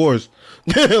who lost wars?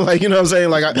 Like, you know what I'm saying?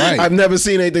 Like, I've never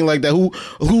seen anything like that.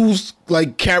 Who's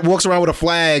like walks around with a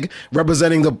flag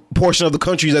representing the portion of the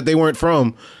country that they weren't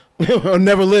from, or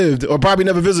never lived, or probably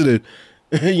never visited?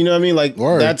 You know what I mean? Like,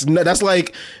 that's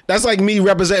like me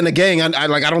representing a gang.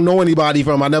 I don't know anybody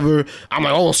from. I'm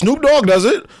like, oh, Snoop Dogg does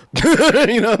it.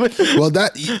 You know what I mean? Well,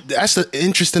 that's the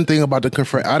interesting thing about the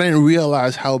Confederate. I didn't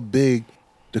realize how big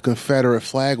the Confederate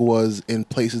flag was in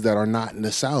places that are not in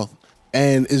the South,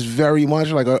 and it's very much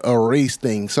like a race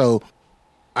thing. So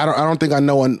I don't think I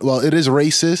know. Well, it is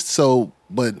racist. So,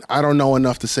 but I don't know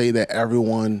enough to say that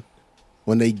everyone,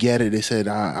 when they get it, they said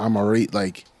I'm a race.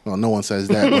 Like, well, no one says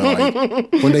that. But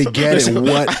like, when they get it,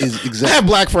 what is exactly? I have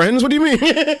black friends. What do you mean?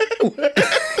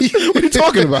 What are you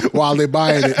talking about? While they're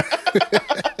buying it.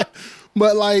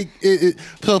 But like,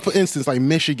 so for instance, like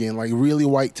Michigan, like really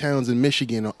white towns in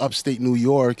Michigan or upstate New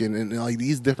York, and like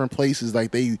these different places,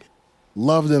 like they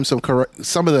love them some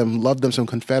of them love them some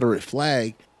Confederate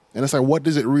flag, and it's like, what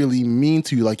does it really mean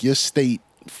to you? Like, your state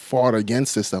fought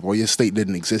against this stuff, or your state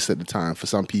didn't exist at the time for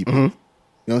some people. Mm-hmm. You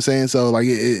know what I'm saying? So like,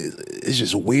 it's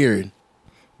just weird.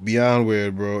 Beyond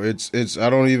weird, bro. It's I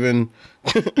don't even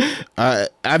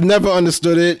I've never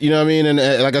understood it. You know what I mean?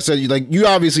 And like I said, like, you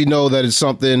obviously know that it's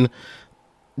something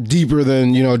deeper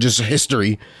than just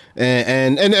history,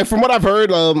 and from what I've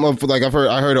heard, I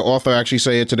heard an author actually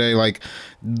say it today. Like,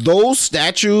 those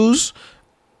statues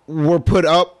were put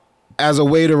up as a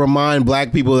way to remind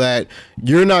black people that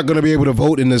you're not going to be able to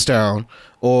vote in this town,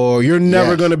 or you're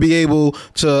never going to be able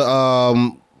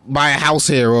to buy a house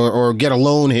here or get a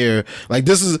loan here. Like,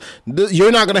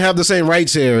 you're not going to have the same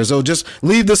rights here. So just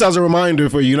leave this as a reminder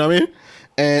for you. You know what I mean?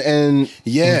 And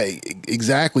yeah,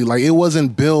 exactly. Like, it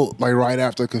wasn't built like right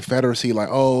after Confederacy. Like,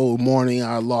 oh, morning,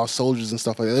 I lost soldiers and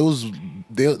stuff like that.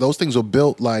 Those things were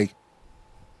built like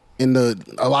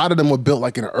a lot of them were built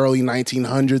like in the early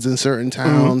 1900s in certain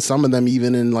towns. Some of them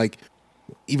even in like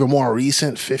even more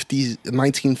recent 1950s,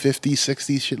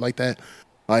 60s, shit like that.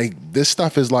 Like, this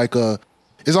stuff is like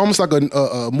it's almost like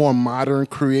a more modern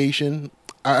creation.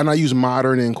 And I use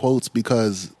modern in quotes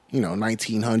because,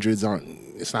 1900s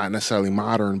it's not necessarily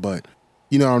modern, but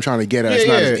you know what I'm trying to get at. It's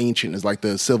not as ancient as like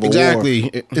the Civil War.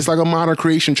 It's like a modern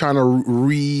creation trying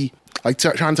to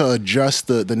trying to adjust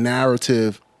the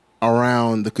narrative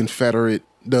around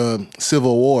the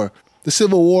Civil War. The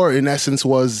Civil War, in essence,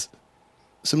 was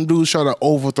some dudes trying to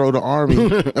overthrow the army.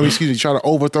 Try to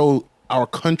overthrow our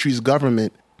country's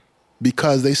government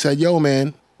because they said, "Yo,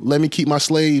 man, let me keep my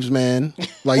slaves, man."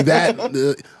 Like that,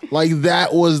 that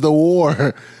was the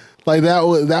war. Like that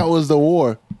was the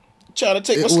war. Trying to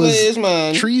take my slaves,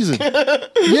 man. Treason.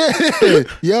 Yeah,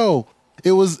 yo,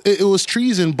 it was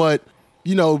treason. But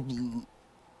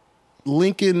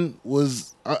Lincoln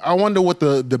was. I wonder what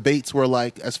the debates were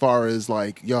like as far as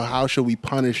like, yo, how should we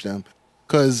punish them?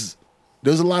 Because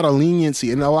there's a lot of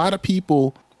leniency, and a lot of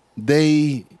people,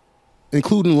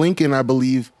 including Lincoln, I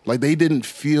believe, like they didn't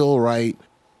feel right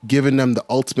giving them the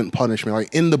ultimate punishment.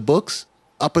 Like in the books,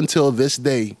 up until this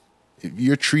day, if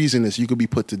you're treasonous, you could be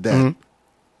put to death. Mm-hmm.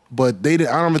 But I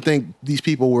don't even think these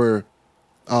people were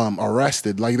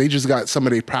arrested. Like they just got some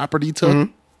of their property took,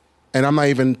 mm-hmm. and I'm not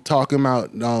even talking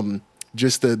about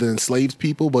just the enslaved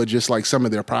people, but just like some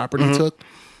of their property mm-hmm. took,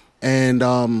 and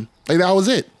like that was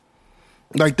it.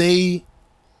 Like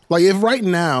if right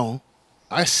now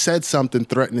I said something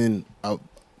threatening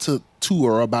to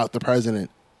or about the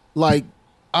president, like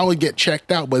I would get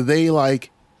checked out. But they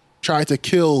tried to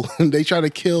kill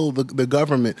the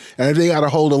government, and if they got a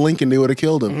hold of Lincoln, they would have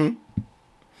killed him.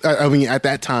 Mm-hmm. I mean, at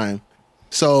that time.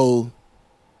 So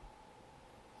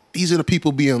these are the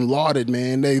people being lauded,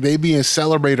 man. They being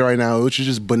celebrated right now, which is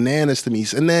just bananas to me.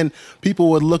 And then people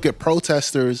would look at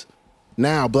protesters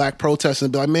now, black protesters,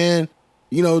 and be like, man,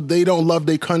 they don't love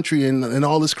their country and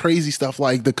all this crazy stuff.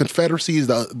 Like the Confederacy is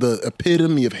the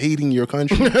epitome of hating your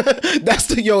country. That's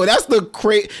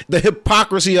the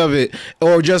hypocrisy of it,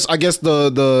 or just I guess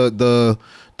the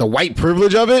white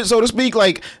privilege of it, so to speak.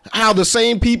 Like how the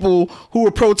same people who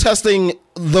were protesting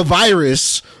the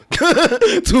virus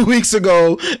 2 weeks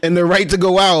ago and the right to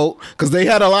go out because they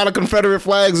had a lot of Confederate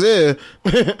flags there,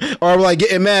 are like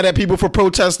getting mad at people for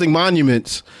protesting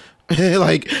monuments.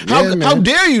 Like how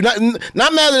dare you? Not mad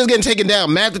that it's getting taken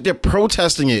down, mad that they're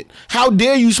protesting it. How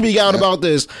dare you speak out about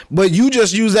this? But you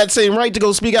just use that same right to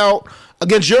go speak out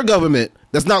against your government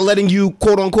that's not letting you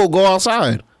quote unquote go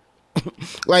outside.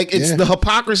 Like the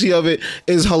hypocrisy of it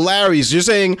is hilarious. You're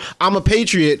saying I'm a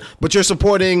patriot, but you're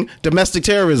supporting domestic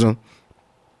terrorism.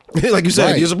 Like you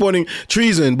said, You're supporting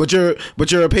treason, but you're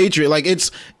a patriot. Like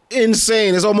it's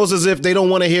insane. It's almost as if they don't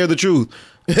want to hear the truth.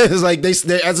 It's like they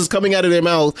as it's coming out of their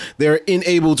mouth, they're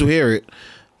unable to hear it.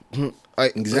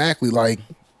 Exactly. Like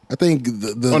I think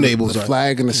the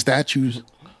flag and the statues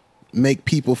make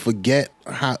people forget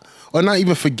or not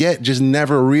even forget, just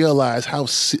never realize how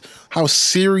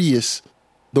serious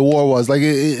the war was. Like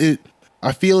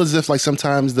I feel as if like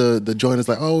sometimes the joint is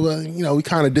like, oh, well, we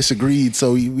kind of disagreed,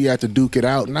 so we had to duke it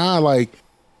out. Nah, like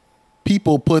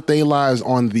people put their lives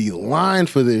on the line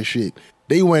for this shit.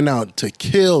 They went out to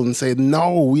kill and said,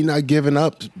 no, we're not giving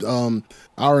up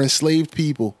our enslaved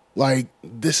people. Like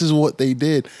this is what they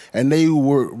did, and they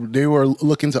were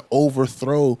looking to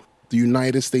overthrow the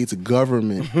United States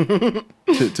government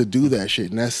to do that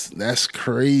shit, and that's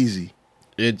crazy.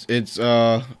 It's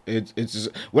just,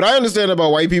 what I understand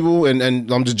about white people, and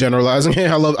I'm just generalizing.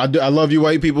 I love you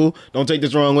white people. Don't take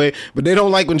this the wrong way, but they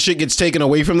don't like when shit gets taken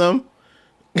away from them.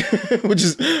 Which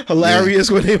is hilarious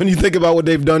when you think about what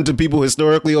they've done to people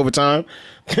historically over time.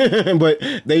 But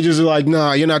they just are like,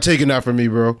 nah, you're not taking that from me,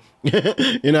 bro.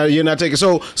 You're not taking.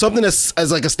 So something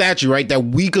as like a statue, right? That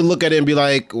we could look at it and be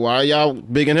like, why are y'all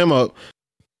bigging him up?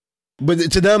 But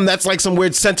to them, that's like some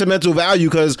weird sentimental value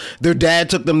because their dad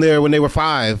took them there when they were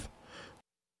 5.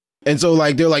 And so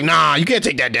like they're like, nah, you can't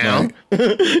take that down.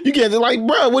 Right. You can't. They're like,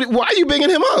 bro, why are you bigging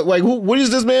him up? Like, what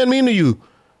does this man mean to you?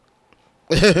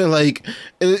 Like,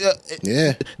 there's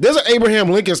an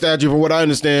Abraham Lincoln statue, from what I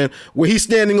understand, where he's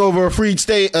standing over a freed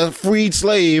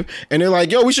slave, and they're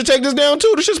like, yo, we should take this down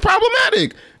too. This shit's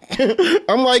problematic.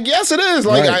 I'm like, yes, it is.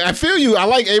 Like, right. I feel you. I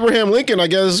like Abraham Lincoln, I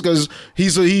guess, because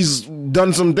he's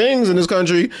done some things in this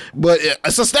country, but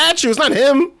it's a statue. It's not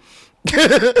him.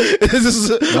 This is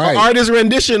an artist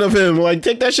rendition of him. Like,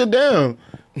 take that shit down.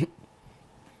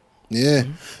 Yeah.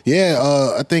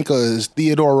 I think it's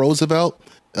Theodore Roosevelt.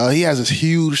 He has this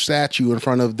huge statue in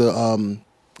front of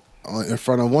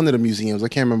one of the museums. I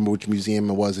can't remember which museum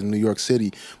it was in New York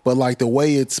City, but like the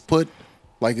way it's put,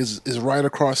 like is right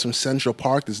across from Central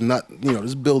Park. There's not,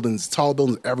 there's buildings, tall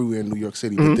buildings everywhere in New York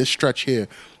City, but this stretch here,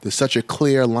 there's such a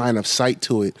clear line of sight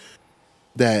to it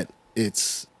that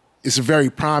it's very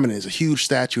prominent. It's a huge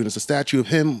statue, and it's a statue of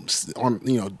him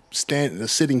on,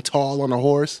 sitting tall on a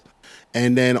horse,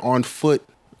 and then on foot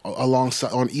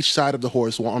alongside on each side of the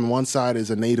horse. On one side is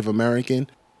a Native American,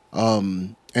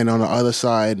 and on the other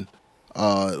side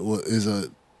is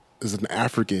an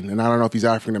African. And I don't know if he's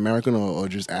African American or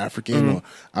just African, or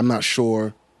I'm not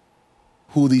sure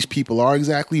who these people are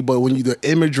exactly. But when the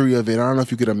imagery of it, I don't know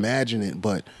if you could imagine it,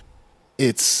 but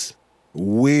it's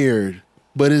weird.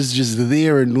 But it's just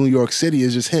there in New York City.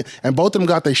 It's just him, and both of them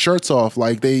got their shirts off,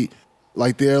 they're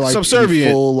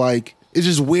subservient. Full, it's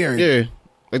just weird. Yeah,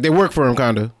 like they work for him,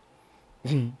 kind of.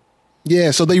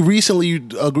 Yeah, so they recently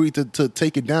agreed to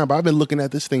take it down, but I've been looking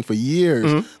at this thing for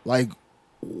years. Like,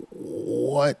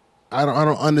 what? I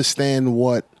don't understand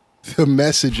what the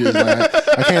message is. Like,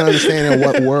 I can't understand in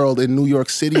what world in New York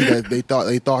City that they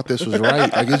thought this was right.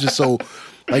 Like, it's just so.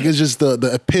 Like, it's just the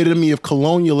epitome of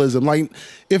colonialism. Like,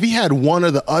 if he had one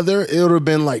or the other, it would have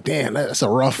been like, damn, that's a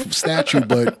rough statue.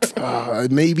 But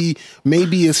maybe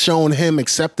it's showing him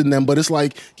accepting them. But it's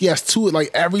like he has two.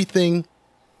 Like everything,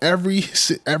 every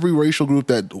racial group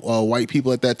that white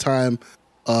people at that time,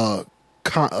 let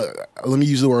me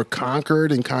use the word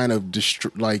conquered and kind of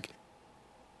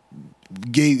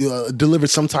delivered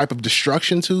some type of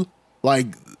destruction to.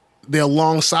 Like, they're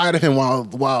alongside of him while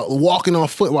walking on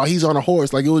foot while he's on a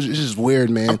horse. Like, it's just weird,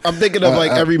 man. I'm thinking of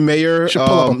every mayor,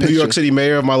 New York City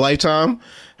mayor of my lifetime.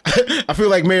 I feel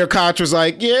like Mayor Koch was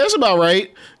like, yeah, it's about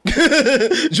right.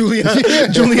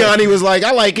 Giuliani was like,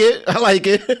 I like it.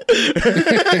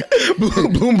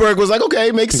 Bloomberg was like,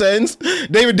 okay, makes sense.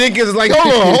 David Dinkins is like,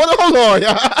 hold on.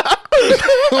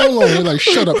 Hold on. You're like,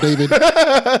 shut up, David.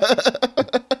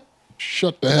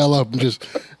 Shut the hell up.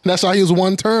 That's how he was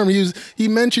one term. He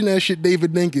mentioned that shit,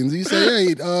 David Dinkins. He said,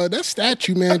 hey, that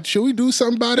statue, man, should we do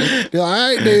something about it? They're like,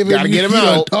 all right, David. Gotta get him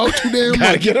out. Talk too damn much.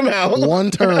 Gotta get him out.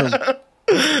 One term.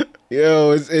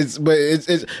 Yo, the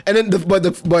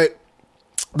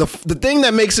thing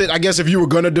that makes it, I guess, if you were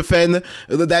gonna defend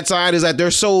that side, is that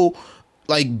they're so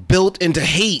like built into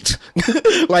hate.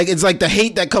 Like, it's like the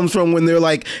hate that comes from when they're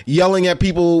like yelling at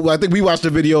people. I think we watched a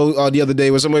video the other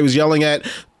day where somebody was yelling at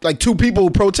like two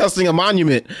people protesting a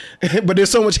monument, but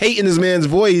there's so much hate in this man's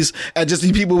voice at just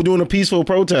these people doing a peaceful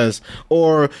protest.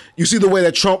 Or you see the way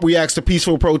that Trump reacts to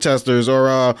peaceful protesters,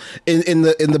 or in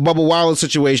the Bubba Wallace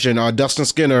situation, Dustin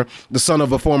Skinner, the son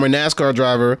of a former NASCAR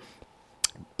driver,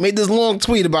 made this long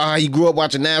tweet about how he grew up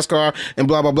watching NASCAR and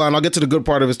blah, blah, blah. And I'll get to the good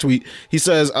part of his tweet. He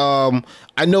says,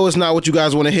 I know it's not what you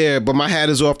guys want to hear, but my hat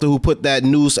is off to who put that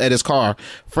noose at his car.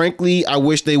 Frankly, I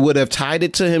wish they would have tied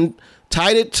it to him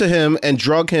and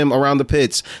drug him around the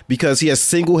pits, because he has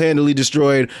single-handedly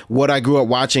destroyed what I grew up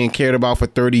watching and cared about for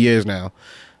 30 years now.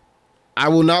 I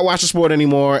will not watch the sport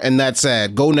anymore, and that's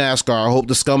sad. Go NASCAR. I hope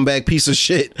the scumbag piece of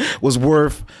shit was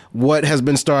worth what has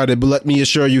been started, but let me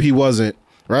assure you he wasn't.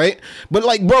 Right? But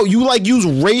like, bro, you like use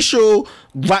racial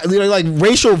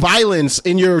violence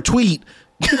in your tweet,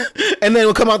 and then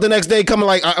it'll come out the next day, come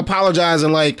like apologize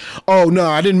and like, oh no,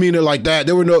 I didn't mean it like that.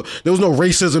 There was no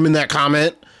racism in that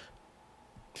comment.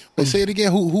 Wait, say it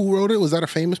again. Who wrote it? Was that a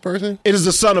famous person? It is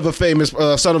the son of a famous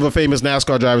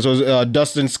NASCAR driver. So it was,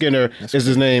 Dustin Skinner is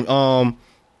his name. And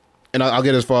I'll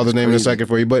get his father's name in a second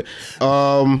for you. But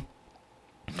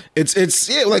it's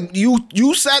yeah, like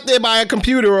you sat there by a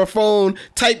computer or a phone,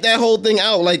 typed that whole thing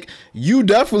out. Like, you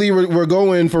definitely were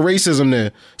going for racism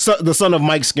there. The son of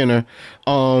Mike Skinner.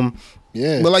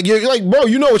 Yeah, but like, you're like, bro,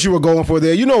 you know what you were going for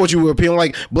there. You know what you were appealing.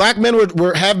 Like, black men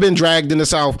have been dragged in the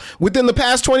South within the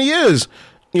past 20 years.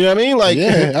 You know what I mean? Like,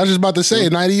 yeah, I was just about to say,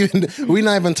 we're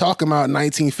not even talking about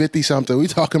 1950 something. We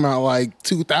talking about like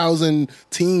 2000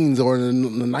 teens or the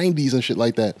 90s and shit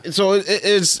like that. So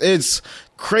it's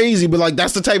crazy, but like,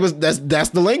 that's the type of that's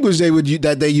the language they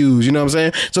use. You know what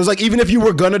I'm saying? So it's like, even if you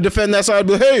were gonna defend that side,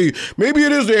 but hey, maybe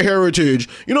it is their heritage.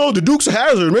 You know, the Dukes of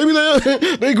Hazzard. Maybe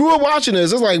they grew up watching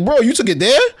this. It's like, bro, you took it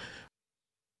there.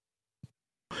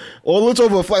 Or it's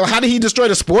over a flag. How did he destroy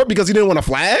the sport because he didn't want a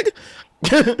flag?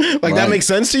 Like, right. That makes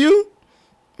sense to you?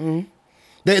 Mm-hmm.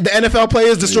 The NFL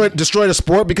players destroy the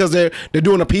sport because they're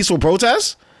doing a peaceful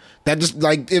protest? That just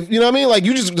like if you know what I mean, like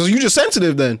you just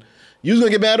sensitive. Then you just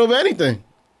gonna get mad over anything.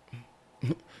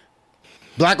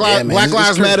 Black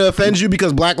Lives Matter offends you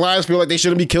because Black lives feel like they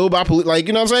shouldn't be killed by police. Like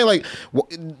you know what I'm saying?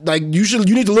 Like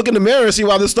you need to look in the mirror and see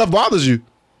why this stuff bothers you.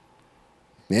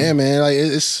 Yeah, man, like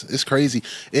it's crazy.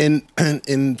 In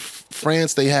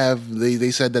France,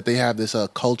 they said that they have this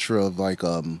culture of like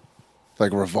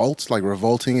revolts, like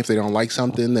revolting. If they don't like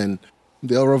something, then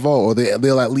they'll revolt, or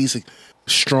they'll at least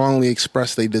strongly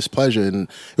express their displeasure. And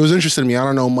it was interesting to me. I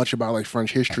don't know much about like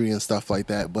French history and stuff like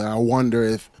that, but I wonder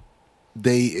if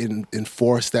they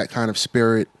enforce that kind of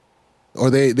spirit, or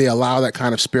they allow that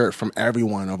kind of spirit from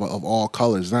everyone of all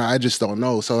colors. Now, I just don't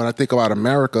know. So when I think about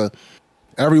America,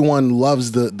 everyone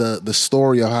loves the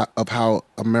story of how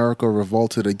America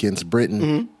revolted against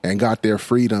Britain and got their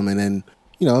freedom. And then,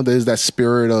 you know, there's that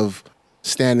spirit of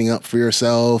standing up for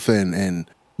yourself and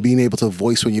being able to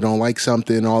voice when you don't like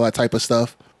something, all that type of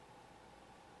stuff.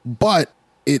 But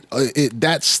it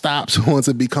that stops once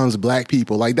it becomes black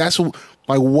people. Like that's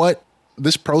like what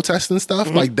this protesting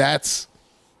stuff, like that's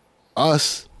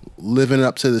us living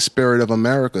up to the spirit of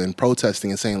America and protesting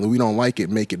and saying, we don't like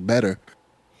it, make it better.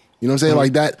 You know what I'm saying?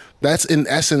 Like that's in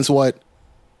essence what,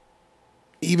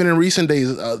 even in recent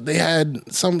days, they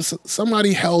had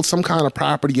somebody held some kind of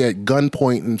property at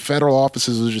gunpoint and federal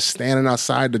officers was just standing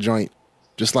outside the joint.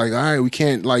 Just like, all right, we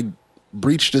can't like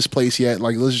breach this place yet.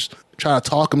 Like, let's just try to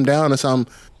talk them down or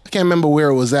something. I can't remember where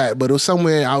it was at, but it was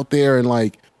somewhere out there in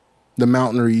like the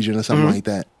mountain region or something like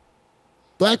that.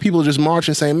 Black people just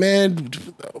marching saying, man,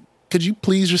 could you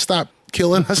please just stop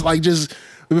killing us? Like, just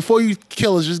before you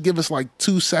kill us, just give us like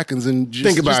 2 seconds and just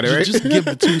think about it, right? Just give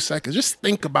the 2 seconds. Just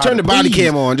think about Turn it. Turn the body please.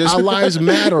 cam on. Just our lives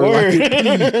matter. Like,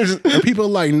 and people are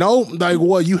like, no, like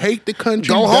what? You hate the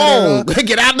country? Go home.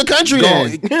 Get out of the country.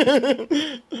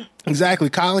 Then. Exactly.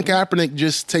 Colin Kaepernick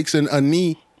just takes a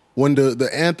knee when the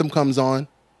anthem comes on.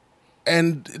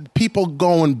 And people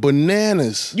going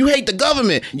bananas. You hate the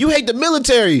government. You hate the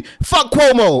military. Fuck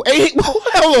Cuomo. Ain't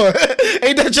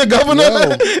that your governor?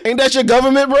 Ain't that your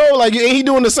government, bro? Like, ain't he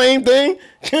doing the same thing?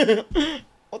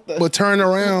 But turn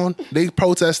around, they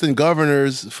protesting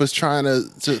governors for trying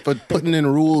for putting in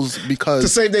rules because to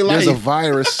save their life. There's a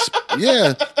virus.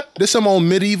 Yeah, there's some old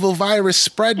medieval virus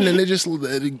spreading, and they just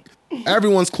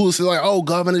everyone's clueless. They're like, oh,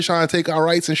 governor's trying to take our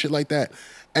rights and shit like that.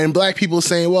 And black people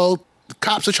saying, well, the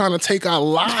cops are trying to take our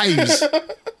lives.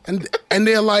 and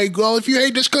they're like, well, if you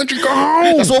hate this country, go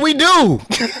home. That's what we do.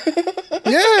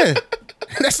 Yeah.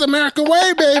 That's the American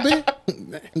way, baby.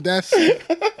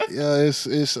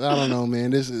 It's I don't know,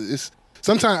 man. It's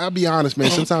sometimes I'll be honest,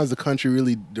 man. Sometimes the country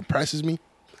really depresses me.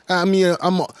 I mean,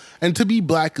 and to be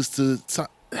black is to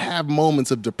have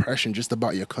moments of depression just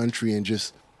about your country and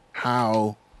just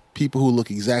how people who look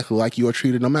exactly like you are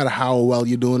treated, no matter how well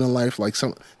you're doing in life. Like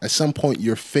at some point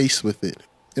you're faced with it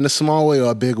in a small way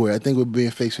or a big way. I think we're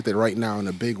being faced with it right now in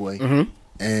a big way,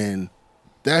 and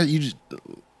that you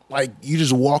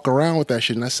just walk around with that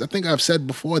shit. And I think I've said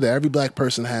before that every black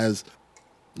person has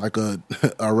like a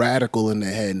radical in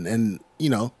their head, and you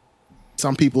know,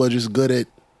 some people are just good at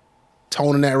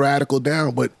toning that radical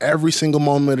down. But every single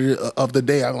moment of the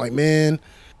day, I'm like, man,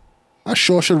 I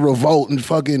sure should revolt and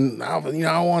fucking,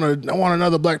 I want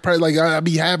another black president. Like I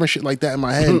be having shit like that in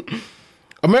my head,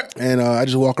 and I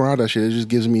just walk around that shit. It just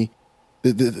gives me.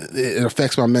 It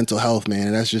affects my mental health, man.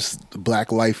 And that's just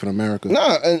black life in America.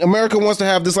 Nah, America wants to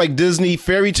have this like Disney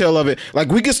fairy tale of it. Like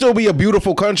we can still be a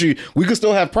beautiful country. We can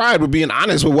still have pride with being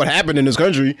honest with what happened in this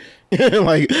country.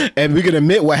 Like, and we can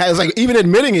admit what has, like, even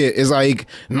admitting it is like,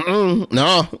 no,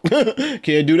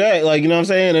 can't do that. Like, you know what I'm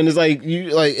saying? And it's like,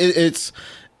 you like, it's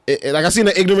like I seen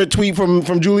an ignorant tweet from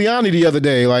Giuliani the other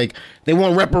day. Like they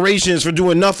want reparations for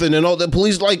doing nothing, and all the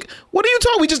police like, what are you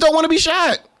talking? We just don't want to be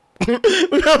shot. Yeah.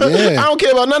 I don't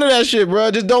care about none of that shit, bro.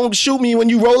 Just don't shoot me when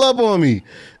you roll up on me.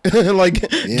 Like,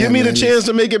 give me the chance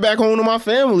to make it back home to my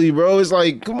family, bro. It's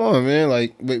like, come on, man.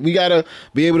 Like, we gotta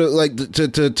be able to like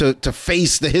to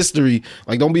face the history.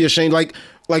 Like, don't be ashamed. Like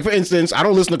for instance, I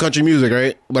don't listen to country music,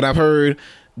 right? But I've heard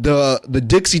the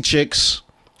Dixie Chicks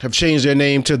have changed their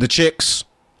name to the Chicks,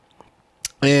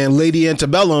 and Lady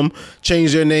Antebellum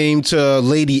changed their name to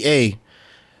Lady A.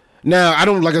 Now, I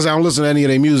don't listen to any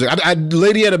of their music.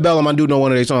 Lady Antebellum, I do know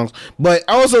one of their songs. But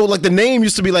also, like, the name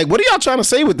used to be like, what are y'all trying to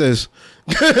say with this?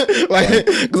 Like,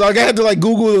 because like, I had to, like,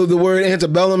 Google the word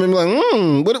antebellum and be like,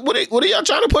 what are y'all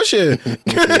trying to push here?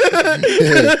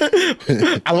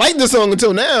 I like this song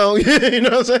until now. You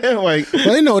know what I'm saying? Like,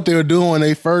 well, they know what they were doing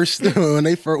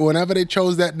whenever they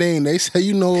chose that name. They say,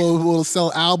 you know, we'll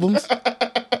sell albums.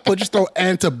 just throw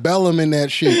antebellum in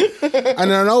that shit.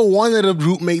 And I know one of the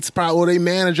group mates, probably, or they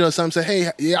manager or something,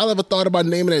 say, hey, y'all ever thought about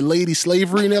naming that lady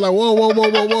slavery? And they're like, whoa.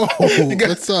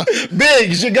 What's up?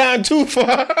 Biggs, you gone too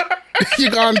far.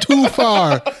 You gone too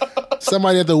far.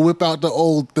 Somebody had to whip out the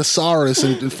old thesaurus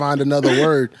and find another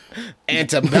word.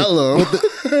 Antebellum.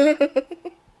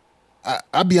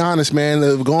 I'll be honest,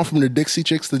 man. Going from the Dixie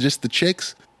Chicks to just the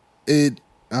Chicks, I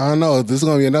don't know. This is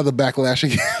gonna be another backlash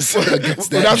against that.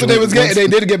 Well, that's what they was getting. They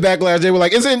did get backlash. They were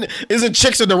like, "Isn't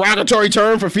chicks a derogatory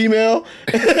term for female?"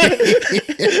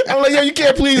 I'm like, "Yo, you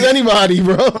can't please anybody,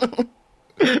 bro."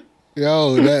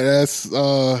 Yo, that's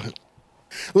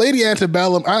Lady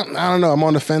Antebellum. I don't know. I'm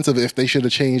on the fence of if they should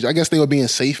have changed. I guess they were being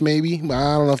safe, maybe. But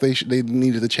I don't know if they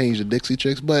needed to change the Dixie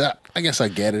Chicks. But I guess I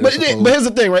get it. But here's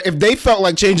the thing, right? If they felt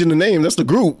like changing the name, that's the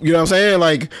group. You know what I'm saying?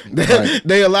 Like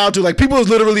they allowed to. Like people was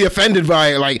literally offended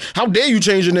by it. Like, how dare you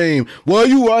change your name? Why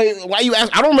you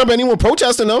ask? I don't remember anyone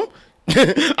protesting them.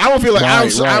 I don't feel like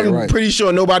I'm pretty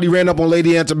sure nobody ran up on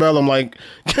Lady Antebellum like,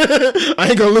 I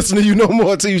ain't gonna listen to you no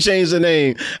more until you change the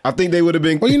name. I think they would have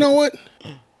been. Well, you know what?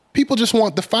 People just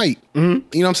want the fight. Mm-hmm.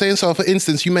 You know what I'm saying? So, for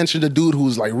instance, you mentioned a dude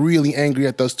who's like really angry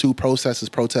at those two protesters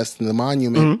protesting the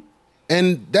monument. Mm-hmm.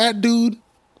 And that dude,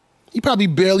 he probably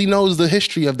barely knows the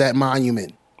history of that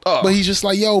monument. Oh. But he's just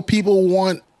like, yo, people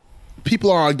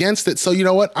are against it. So, you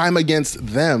know what? I'm against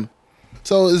them.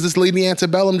 So, is this Lady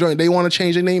Antebellum joint? They want to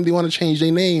change their name. They want to change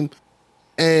their name.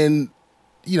 And,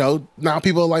 you know, now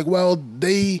people are like, well,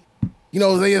 they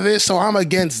this, so I'm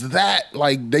against that.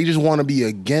 Like, they just want to be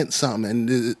against something. And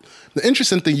the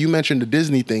interesting thing, you mentioned the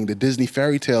Disney thing, the Disney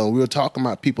fairy tale. We were talking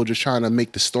about people just trying to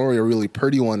make the story a really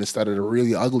pretty one instead of the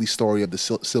really ugly story of the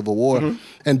Civil War. Mm-hmm.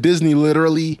 And Disney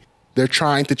literally, they're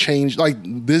trying to change,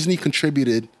 like Disney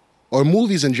contributed, or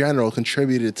movies in general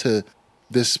contributed to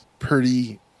this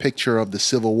pretty picture of the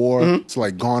Civil War. Mm-hmm. It's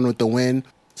like Gone with the Wind.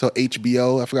 So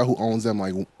HBO, I forgot who owns them,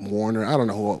 like Warner, I don't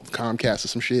know who, Comcast or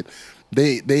some shit.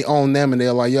 They own them, and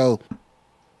they're like, yo,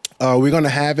 we're going to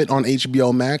have it on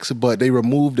HBO Max, but they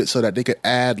removed it so that they could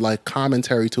add like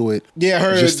commentary to it. Yeah, I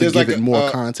heard just to give like it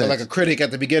more context. Like a critic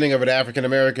at the beginning of it,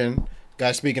 African-American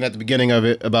guy speaking at the beginning of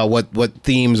it about what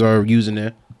themes are using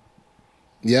there.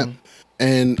 Yep.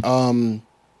 Mm-hmm. And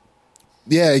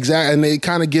yeah, exactly. And it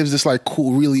kind of gives this like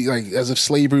cool, really like as if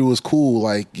slavery was cool,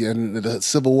 like, and the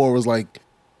Civil War was like,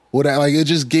 like it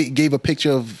just gave a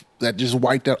picture of that, just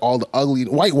wiped out all the ugly,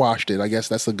 whitewashed it. I guess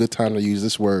that's a good time to use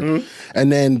this word. Mm-hmm.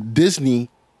 And then Disney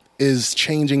is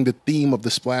changing the theme of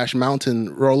the Splash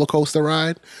Mountain roller coaster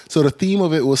ride. So the theme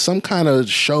of it was some kind of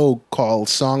show called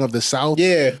Song of the South.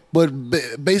 Yeah, but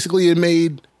basically it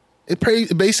made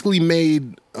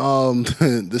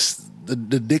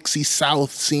the Dixie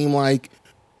South seem like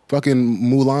fucking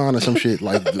Mulan or some shit,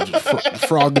 like the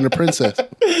Frog and the Princess,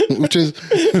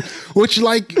 which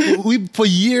like we for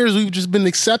years we've just been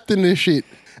accepting this shit,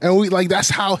 and we like that's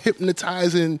how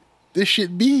hypnotizing this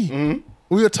shit be. Mm-hmm.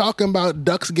 We were talking about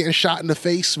ducks getting shot in the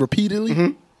face repeatedly,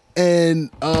 mm-hmm. and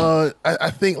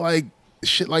I think like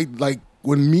shit like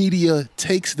when media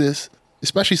takes this,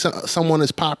 especially someone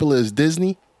as popular as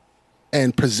Disney,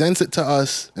 and presents it to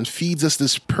us and feeds us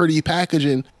this pretty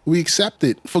packaging, we accept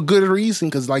it for good reason,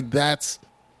 because like that's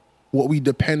what we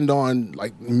depend on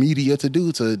like media to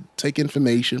do, to take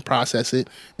information, process it,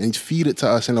 and feed it to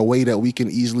us in a way that we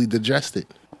can easily digest it.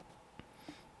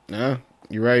 Yeah,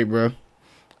 you're right, bro.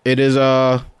 It is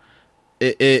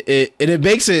it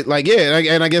makes it like, yeah,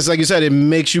 and I guess like you said, it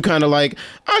makes you kind of like,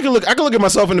 I can look at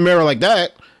myself in the mirror like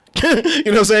that. You know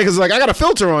what I'm saying? Because like I got a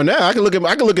filter on now. I can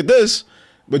look at this.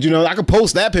 But, you know, I could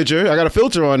post that picture. I got a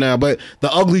filter on now. But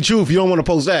the ugly truth, you don't want to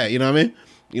post that. You know what I mean?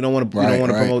 You don't want to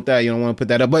promote that. You don't want to put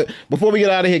that up. But before we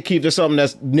get out of here, Keith, there's something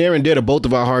that's near and dear to both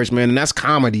of our hearts, man. And that's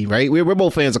comedy, right? We're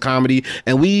both fans of comedy.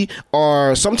 And we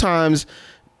are sometimes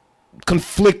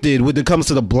conflicted when it comes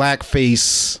to the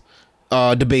blackface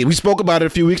debate. We spoke about it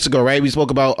a few weeks ago, right? We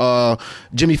spoke about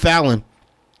Jimmy Fallon.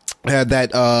 Had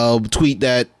that the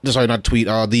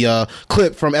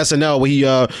clip from SNL where he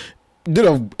did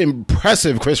an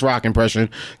impressive Chris Rock impression,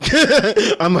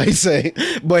 I might say,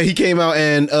 but he came out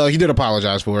and he did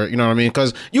apologize for it. You know what I mean?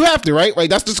 Because you have to, right?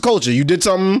 Like that's just culture. You did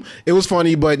something, it was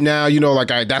funny, but now you know, like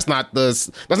that's not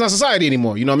society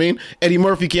anymore. You know what I mean? Eddie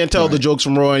Murphy can't tell the jokes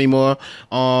from Raw anymore.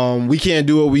 We can't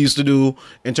do what we used to do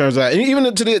in terms of that. And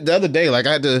even to the other day, like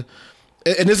I had to,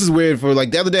 and this is weird for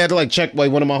like the other day, I had to like check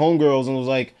like one of my homegirls and was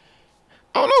like,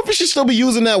 I don't know if we should still be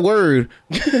using that word.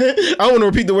 I don't want to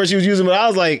repeat the word she was using, but I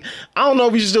was like, I don't know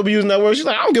if we should still be using that word. She's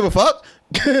like, I don't give a fuck.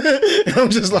 And I'm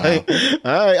just like, all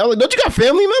right. I was like, don't you got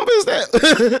family members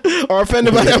that are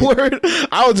offended by that word?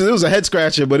 It was a head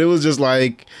scratcher, but it was just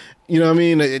like, you know what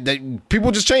I mean?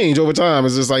 People just change over time.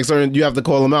 It's just like certain, you have to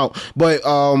call them out. But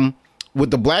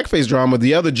with the blackface drama,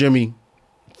 the other Jimmy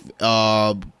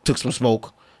took some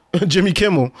smoke. Jimmy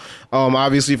Kimmel,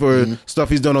 obviously for stuff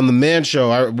he's done on the Man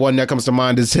Show. One that comes to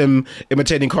mind is him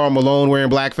imitating Karl Malone wearing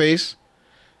blackface.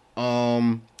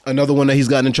 Another one that he's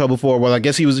gotten in trouble for. Well, I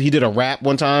guess he did a rap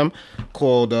one time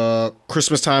called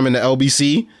 "Christmas Time in the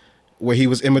LBC," where he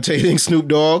was imitating Snoop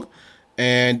Dogg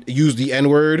and used the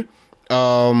N-word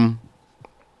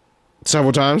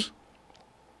several times.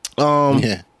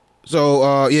 Yeah.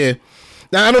 So yeah.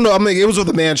 Now I don't know. I mean, it was with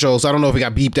the Man Show, so I don't know if he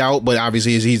got beeped out, but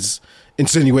obviously he's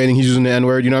insinuating he's using the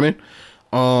N-word, you know what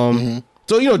I mean?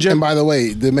 So, you know, Jim. And by the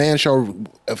way, the Man Show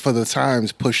for the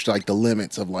times pushed like the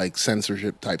limits of like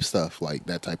censorship type stuff, like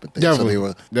that type of thing. Definitely,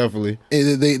 so definitely.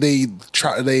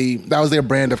 That was their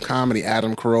brand of comedy,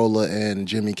 Adam Carolla and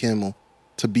Jimmy Kimmel,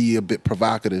 to be a bit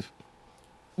provocative.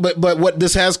 But what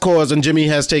this has caused, and Jimmy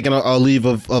has taken a leave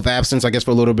of absence, I guess,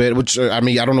 for a little bit, which, I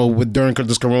mean, I don't know during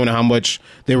this corona how much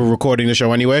they were recording the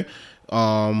show anyway.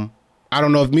 I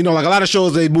don't know if, you know, like a lot of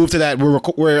shows, they move to that,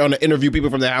 we're on to interview people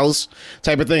from the house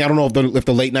type of thing. I don't know if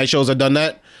the late night shows have done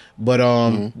that. But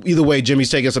either way, Jimmy's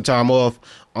taking some time off.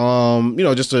 You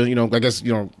know, just to, you know, I guess,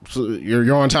 you know,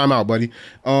 you're on timeout, buddy.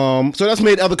 So that's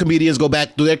made other comedians go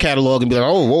back through their catalog and be like,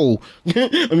 oh, whoa,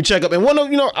 let me check up. And one of,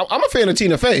 you know, I'm a fan of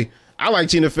Tina Fey. I like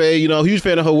Tina Fey, you know, huge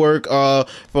fan of her work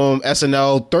from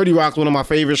SNL. 30 Rock's one of my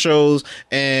favorite shows.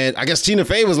 And I guess Tina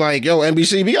Fey was like, yo,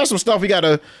 NBC, we got some stuff we got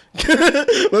to...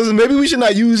 Listen, maybe we should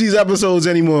not use these episodes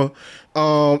anymore.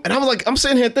 And I was like, I'm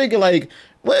sitting here thinking like,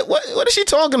 what is she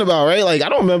talking about, right? Like, I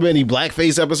don't remember any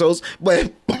blackface episodes.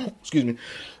 But, excuse me.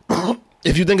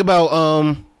 If you think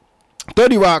about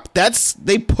 30 Rock,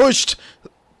 they pushed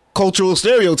cultural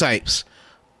stereotypes.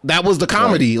 That was the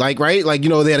comedy, right? Like, you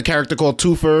know, they had a character called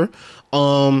Toofer.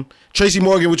 Tracy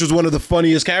Morgan, which was one of the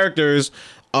funniest characters,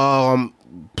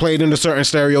 played into certain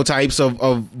stereotypes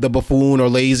of the buffoon or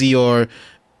lazy or,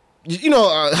 you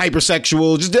know,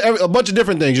 hypersexual, just a bunch of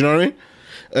different things, you know what I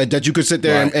mean? That you could sit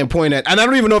there and point at. And I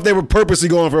don't even know if they were purposely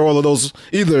going for all of those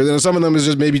either. And some of them is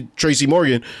just maybe Tracy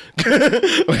Morgan.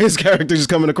 His character just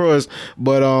coming across.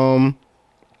 But,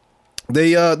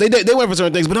 They went for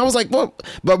certain things, but I was like, well,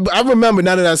 but I remember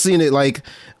now that I've seen it, like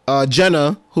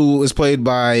Jenna, who is played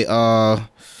by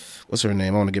what's her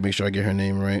name? I want to make sure I get her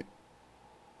name right.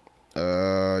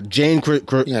 Jane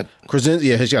Krasinski.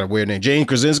 Yeah, she's got a weird name. Jane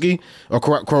Krasinski or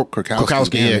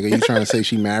Krakowski. Yeah, you trying to say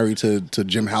she married to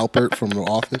Jim Halpert from The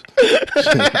Office?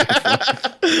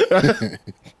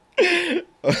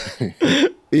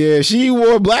 Yeah, she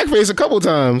wore blackface a couple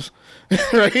times.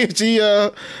 Right, she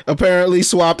apparently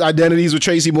swapped identities with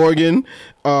Tracy Morgan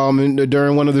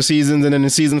during one of the seasons, and then in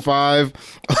season 5,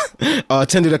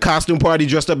 attended a costume party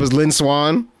dressed up as Lynn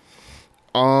Swan.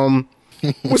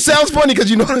 Which sounds funny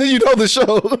because you know the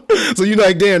show, so you're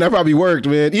like, damn, that probably worked,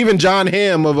 man. Even John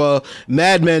Hamm of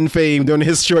Mad Men fame during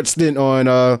his short stint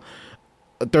on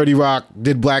 30 Rock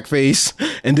did blackface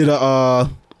and did a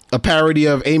parody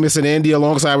of Amos and Andy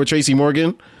alongside with Tracy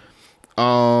Morgan.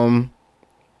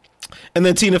 And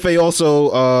then Tina Fey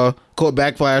also caught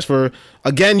backlash for,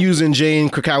 again, using Jane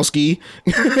Krakowski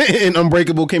in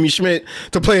Unbreakable Kimmy Schmidt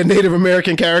to play a Native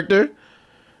American character.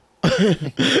 But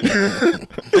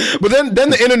then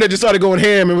the internet just started going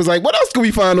ham and was like, what else can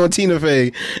we find on Tina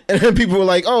Fey? And then people were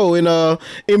like, oh,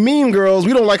 in Mean Girls,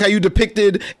 we don't like how you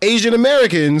depicted Asian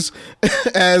Americans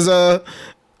as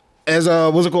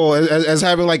what's it called? As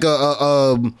having like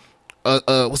a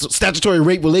statutory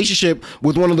rape relationship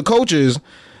with one of the coaches.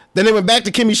 Then they went back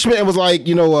to Kimmy Schmidt and was like,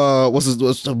 you know, what's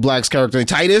the black's character name?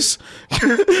 Titus?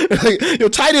 Like, yo,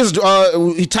 Titus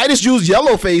used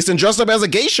yellowface and dressed up as a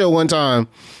geisha one time.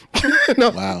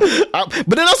 No, wow.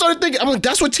 But then I started thinking, I'm like,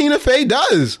 that's what Tina Fey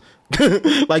does.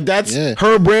 Like, that's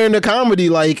her brand of comedy.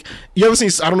 Like, you ever seen,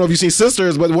 I don't know if you've seen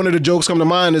Sisters, but one of the jokes come to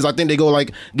mind is I think they go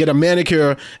like get a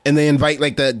manicure and they invite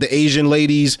like the Asian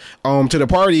ladies to the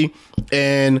party,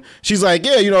 and she's like,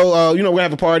 yeah, we're gonna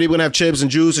have a party, we're gonna have chips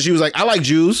and juice, and she was like, I like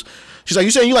Jews. She's like,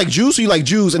 you saying you like juice or you like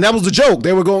Jews? And that was the joke.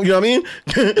 They were going, you know what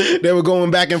I mean? They were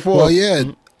going back and forth. Well, yeah.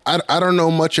 I don't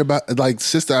know much about, like,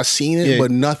 Sister, I've seen it,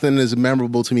 but nothing is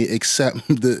memorable to me except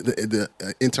the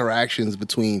interactions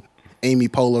between Amy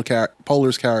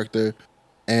Poehler's character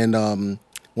and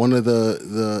one of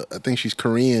I think she's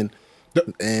Korean,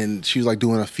 and she was like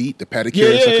doing her feet, the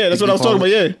pedicure. Yeah, that's what I was talking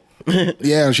about.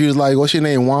 Yeah, and she was like, "What's your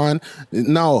name, Juan?"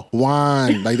 No,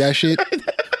 Juan, like that shit.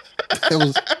 It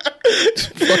was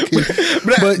fucking.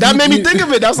 But that made me think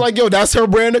of it. That's like, yo, that's her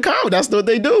brand of comedy. That's what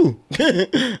they do.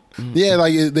 Yeah,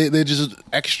 like they're just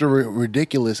extra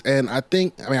ridiculous. And I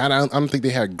don't think they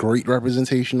had great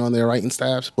representation on their writing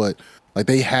staffs, but like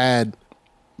they had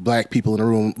black people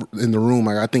in the room.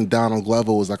 Like I think Donald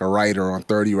Glover was like a writer on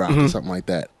 30 Rock or something like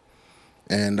that.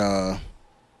 And I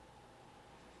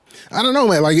don't know,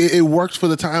 man. Like it works for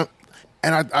the time,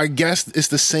 and I guess it's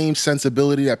the same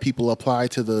sensibility that people apply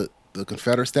to the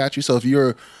Confederate statue. So if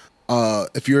you're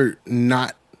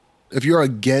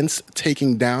against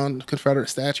taking down Confederate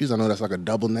statues, I know that's like a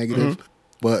double negative,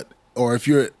 or if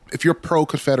you're pro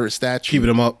Confederate statue, keeping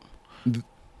them up,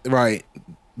 right?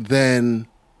 Then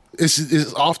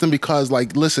it's often because,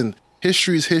 like, listen,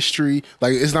 history is history.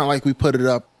 Like, it's not like we put it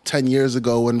up 10 years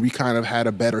ago when we kind of had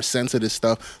a better sense of this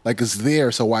stuff. Like, it's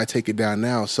there, so why take it down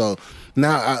now? So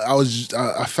now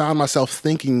I found myself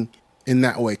thinking in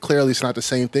that way. Clearly, it's not the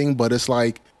same thing, but it's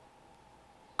like,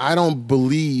 I don't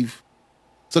believe.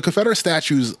 So Confederate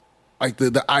statues, like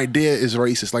the idea is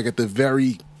racist, like at the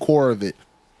very core of it.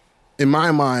 In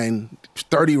my mind,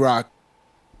 30 Rock,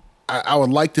 I would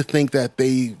like to think that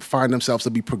they find themselves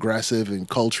to be progressive and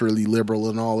culturally liberal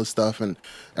and all this stuff, and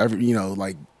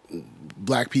like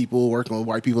black people working with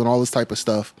white people and all this type of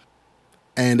stuff.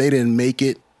 And they didn't make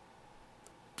it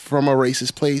from a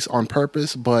racist place on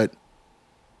purpose, but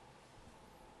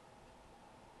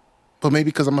maybe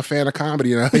because I'm a fan of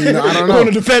comedy, I don't know. I want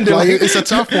to defend it. Like, it's a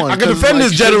tough one. I can defend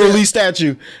this General Lee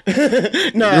statue.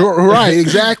 Right,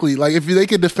 exactly. Like if they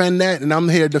could defend that, and I'm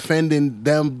here defending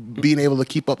them being able to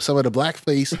keep up some of the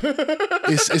blackface,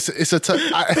 it's a tough.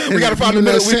 We got to find the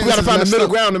middle. We got to find the middle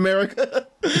ground, America.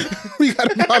 We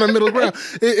got to find a middle ground.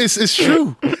 It's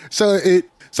true.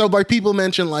 So like people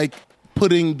mention like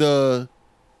putting the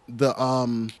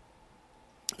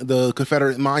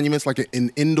Confederate monuments like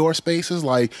in indoor spaces,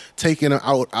 like taking them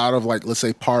out of like, let's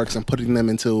say, parks and putting them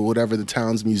into whatever the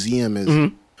town's museum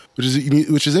is,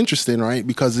 which is interesting, right?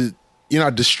 Because you're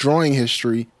not destroying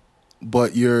history,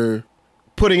 but you're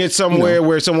putting it somewhere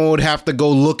where someone would have to go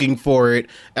looking for it,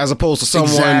 as opposed to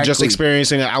someone just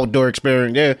experiencing an outdoor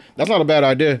experience. Yeah, that's not a bad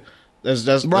idea.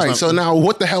 That's right. So now,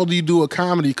 what the hell do you do with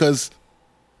comedy? Because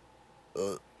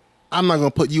I'm not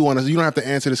going to put you on this. You don't have to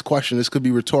answer this question. This could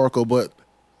be rhetorical, but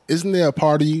isn't there a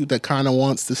part of you that kind of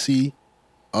wants to see,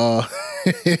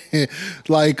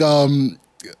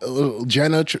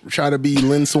 Jenna try to be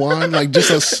Lynn Swan? Like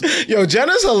yo,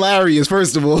 Jenna's hilarious.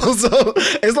 First of all, so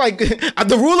it's like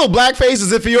the rule of blackface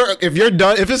is if you're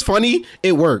done, if it's funny,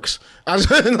 it works.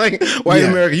 Like white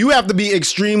America, you have to be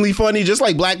extremely funny, just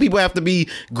like black people have to be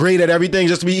great at everything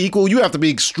just to be equal. You have to be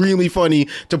extremely funny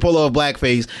to pull off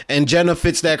blackface, and Jenna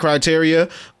fits that criteria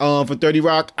for 30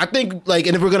 Rock. I think, like,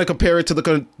 and if we're gonna compare it to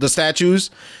the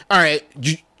statues, all right,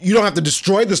 you don't have to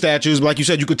destroy the statues, but like you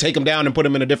said, you could take them down and put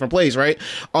them in a different place, right?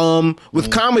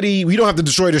 With comedy, we don't have to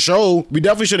destroy the show. We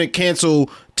definitely shouldn't cancel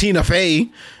Tina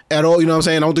Fey at all. You know what I'm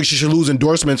saying? I don't think she should lose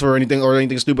endorsements or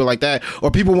anything stupid like that.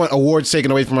 Or people want awards taken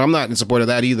away from her. I'm not in support of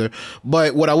that either.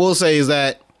 But what I will say is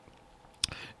that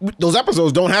those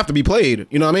episodes don't have to be played.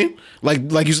 You know what I mean?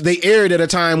 Like you said, they aired at a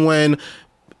time when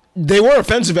they were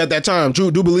offensive at that time.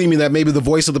 True, do believe me that maybe the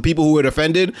voice of the people who were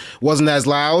offended wasn't as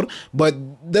loud, but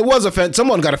there was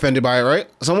someone got offended by it, right?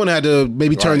 Someone had to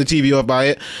maybe turn the TV off by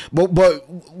it. But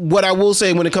what I will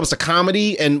say when it comes to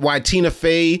comedy and why Tina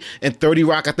Fey and 30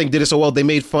 Rock, I think, did it so well, they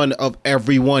made fun of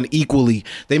everyone equally.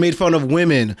 They made fun of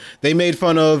women. They made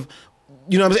fun of,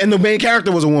 you know what I'm saying? And the main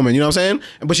character was a woman, you know what I'm saying?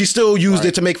 But she still used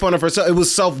it to make fun of herself. It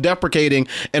was self-deprecating.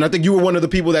 And I think you were one of the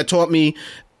people that taught me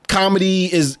comedy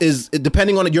is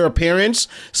depending on your appearance,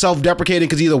 self-deprecating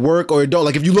could either work or it don't.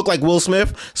 Like if you look like Will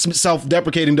Smith,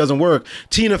 self-deprecating doesn't work.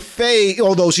 Tina Fey,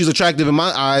 although she's attractive in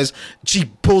my eyes, she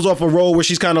pulls off a role where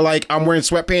she's kind of like, I'm wearing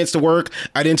sweatpants to work,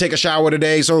 I didn't take a shower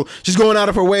today, so she's going out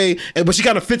of her way, but she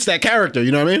kind of fits that character,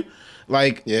 you know what I mean?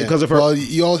 Like, because of her. Well,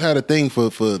 you always had a thing for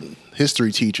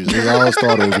history teachers. I always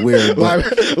thought it was weird.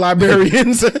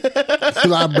 Librarians.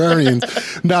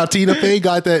 Librarians. Now, Tina Fey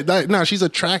got that. No, she's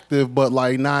attractive, but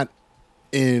like not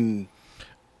in.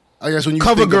 I guess when you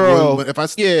cover think girl. Of, if I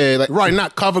right,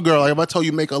 not cover girl. Like if I tell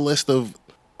you make a list of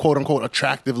quote unquote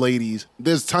attractive ladies,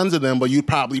 there's tons of them, but you'd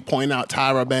probably point out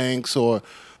Tyra Banks or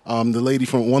the lady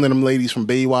from one of them ladies from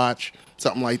Baywatch,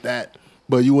 something like that.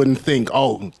 but you wouldn't think,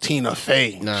 oh, Tina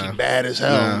Fey, she bad as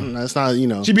hell. That's not,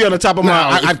 She'd be on the top of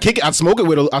my. I'd kick it. I'd smoke it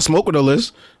with her. I smoke with her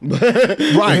list.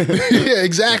 Right? Yeah,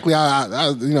 exactly.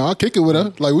 I'll kick it with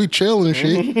her. Like we chill and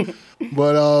shit.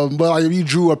 But like if you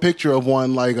drew a picture of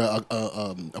one like a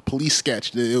police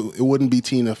sketch, it wouldn't be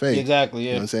Tina Fey. Exactly. Yeah.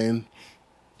 You know what I'm saying?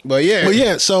 But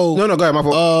yeah. So no, go ahead. My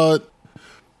fault.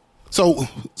 So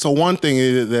one thing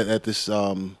that this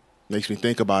makes me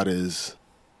think about is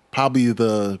probably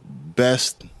the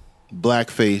best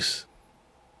blackface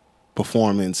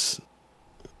performance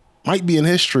might be in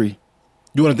history.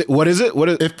 You want to? What is it? What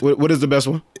is the best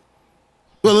one?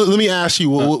 Well, let me ask you.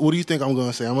 What do you think I'm going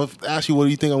to say? I'm going to ask you what do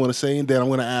you think I'm going to say, and then I'm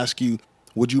going to ask you,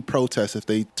 would you protest if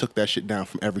they took that shit down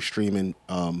from every streaming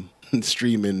outlet?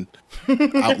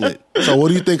 So what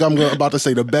do you think I'm about to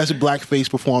say? The best blackface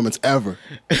performance ever.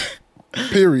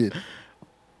 Period.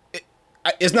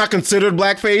 It's not considered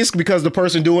blackface because the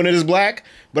person doing it is black,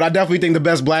 but I definitely think the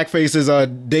best blackface is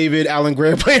David Alan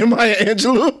Grier playing Maya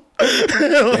Angelou.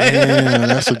 Damn,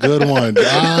 that's a good one.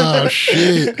 Ah,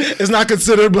 shit. It's not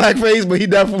considered blackface, but he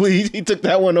definitely took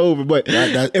that one over. But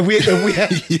if we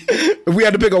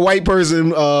had to pick a white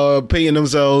person painting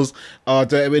themselves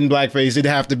in blackface, it'd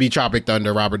have to be Tropic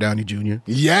Thunder, Robert Downey Jr.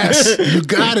 Yes, you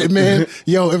got it, man.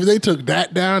 Yo, if they took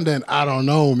that down, then I don't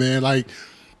know, man. Like,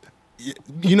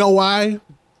 you know why?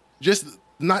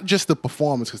 Not just the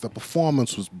performance, because the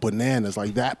performance was bananas.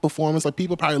 Like that performance, like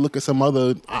people probably look at some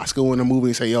other Oscar-winning movie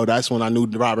and say, "Yo, that's when I knew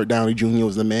Robert Downey Jr.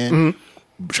 was the man."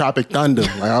 Mm-hmm. Tropic Thunder.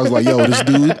 Like I was like, "Yo, this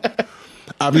dude."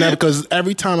 I've never, because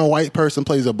every time a white person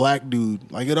plays a black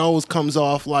dude, like it always comes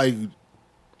off like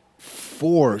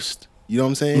forced. You know what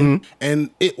I'm saying? Mm-hmm.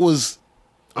 And it was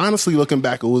honestly looking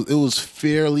back, it was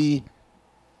fairly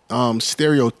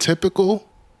stereotypical,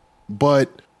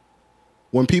 but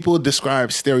when people describe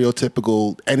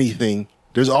stereotypical anything,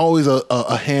 there's always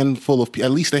a handful of, at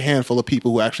least a handful of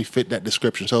people who actually fit that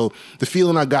description. So the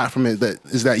feeling I got from it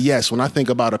is that yes, when I think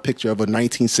about a picture of a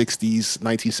 1960s,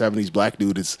 1970s black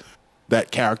dude, it's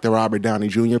that character Robert Downey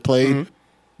Jr. played, mm-hmm.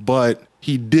 but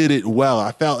he did it well.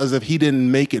 I felt as if he didn't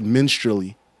make it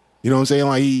minstrelly. You know what I'm saying?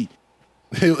 Like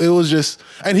it was just,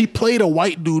 and he played a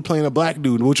white dude playing a black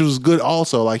dude, which was good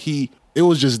also. Like it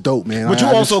was just dope, man. But you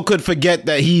also could forget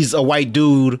that he's a white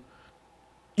dude.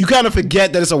 You kind of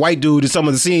forget that it's a white dude in some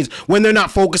of the scenes when they're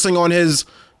not focusing on his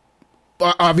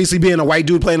obviously being a white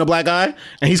dude playing a black guy,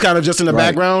 and he's kind of just in the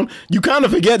background. You kind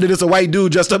of forget that it's a white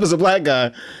dude dressed up as a black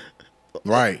guy,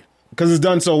 right? Because it's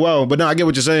done so well. But no, I get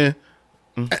what you're saying.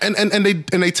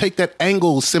 And they take that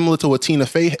angle similar to what Tina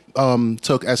Fey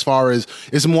took, as far as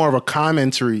it's more of a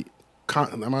commentary.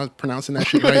 Am I pronouncing that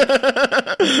shit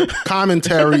right?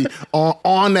 Commentary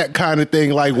on that kind of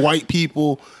thing, like white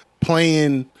people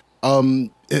playing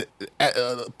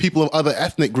people of other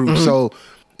ethnic groups. Mm-hmm. So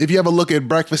if you ever look at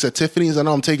Breakfast at Tiffany's, I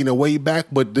know I'm taking it way back,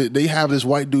 but they have this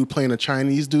white dude playing a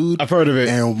Chinese dude. I've heard of it.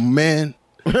 And man,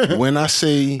 when I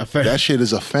say that shit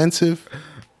is offensive,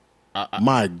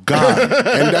 my God.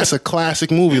 And that's a classic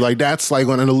movie. Like that's like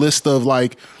on the list of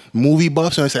like movie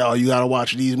buffs, and I say, "Oh, you gotta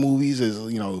watch these movies." Is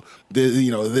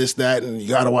this, that, and you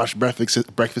gotta watch Breakfast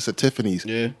at Tiffany's.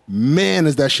 Yeah, man,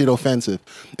 is that shit offensive?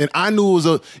 And I knew it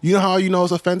was you know how you know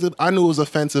it's offensive? I knew it was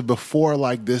offensive before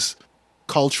like this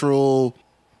cultural,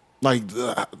 like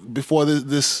before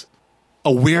this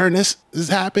awareness has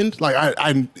happened. Like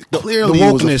I clearly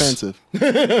it was offensive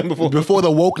before the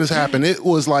wokeness happened. It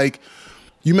was like.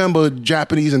 You remember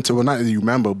Japanese well, not that you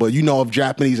remember, but you know of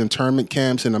Japanese internment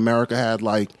camps in America had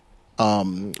like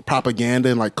propaganda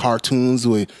and like cartoons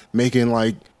with making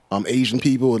like Asian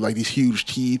people with like these huge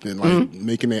teeth and like mm-hmm.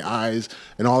 making their eyes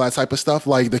and all that type of stuff.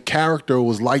 Like the character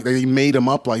was like they made him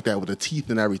up like that with the teeth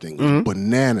and everything. It was mm-hmm.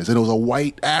 bananas, and it was a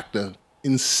white actor,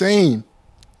 insane.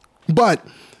 But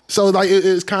so like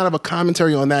it's kind of a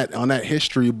commentary on that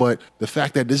history, but the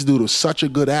fact that this dude was such a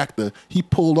good actor, he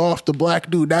pulled off the black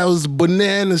dude. That was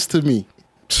bananas to me.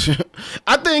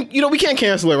 I think we can't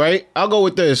cancel it, right? I'll go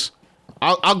with this.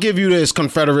 I'll give you this,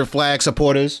 Confederate flag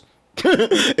supporters.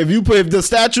 If the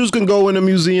statues can go in a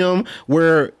museum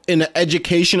where in an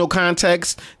educational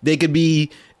context they could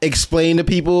be explained to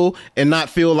people and not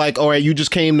feel like, all right, you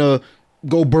just came to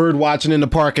go bird watching in the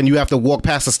park and you have to walk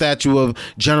past a statue of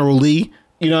General Lee.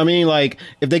 You know what I mean? Like,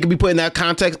 if they could be put in that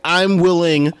context, I am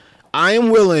willing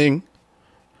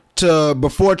to,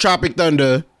 before Tropic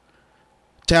Thunder,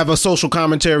 to have a social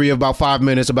commentary of about 5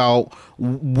 minutes about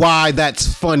why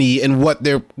that's funny and what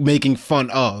they're making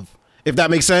fun of. If that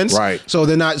makes sense. Right. So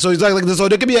they're not, so it's like so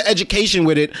there could be an education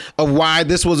with it of why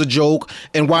this was a joke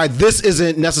and why this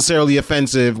isn't necessarily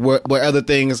offensive where other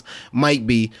things might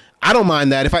be. I don't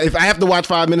mind that. If I have to watch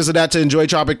 5 minutes of that to enjoy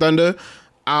Tropic Thunder,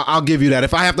 I'll give you that.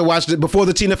 If I have to watch it before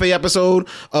the Tina Fey episode,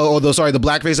 or the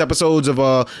blackface episodes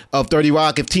of 30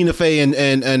 Rock, if Tina Fey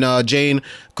and Jane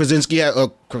Krasinski,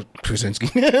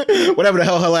 whatever the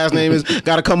hell her last name is,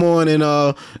 got to come on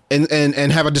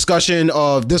and have a discussion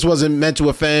of this wasn't meant to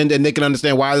offend, and they can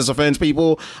understand why this offends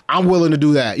people, I'm willing to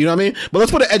do that. You know what I mean? But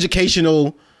let's put an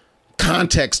educational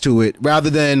context to it rather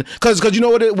than because you know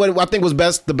what I think was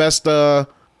the best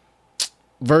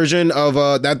version of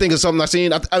that thing is something I've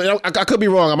seen. I could be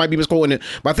wrong. I might be misquoting it,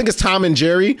 but I think it's Tom and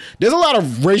Jerry. There's a lot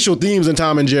of racial themes in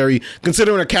Tom and Jerry,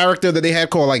 considering a character that they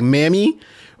had called like Mammy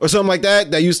or something like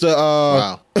that used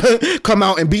to come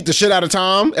out and beat the shit out of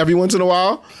Tom every once in a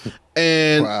while.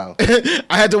 And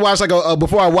I had to watch like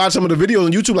before I watched some of the videos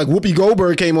on YouTube, like Whoopi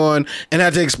Goldberg came on and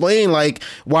had to explain like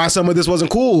why some of this wasn't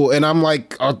cool. And I'm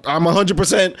like, I'm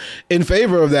 100% in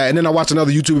favor of that. And then I watched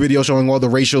another YouTube video showing all the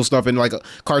racial stuff in like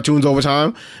cartoons over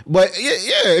time. But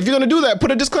yeah, if you're gonna do that,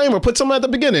 put a disclaimer, put something at the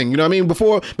beginning. You know what I mean?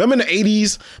 Remember in the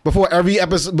 80s, before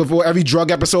every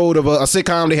drug episode of a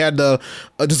sitcom, they had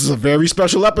this is a very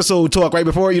special episode talk right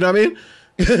before. You know what I mean?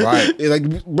 Right.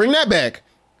 Like bring that back.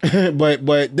 but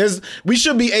we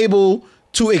should be able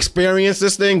to experience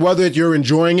this thing, whether you're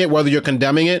enjoying it, whether you're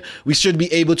condemning it. We should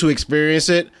be able to experience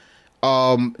it,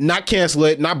 not cancel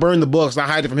it, not burn the books, not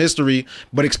hide it from history,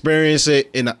 but experience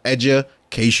it in an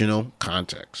educational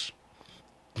context.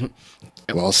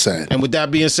 Well said. And with that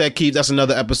being said, Keith, that's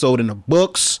another episode in the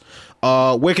books.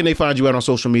 Where can they find you at on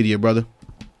social media, brother?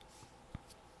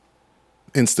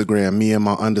 Instagram, me and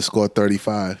my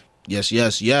 _35. Yes.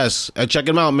 Check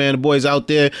him out, man. The boy's out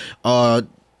there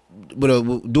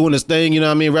doing his thing, you know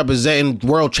what I mean? Representing,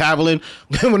 world traveling.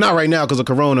 Well, not right now because of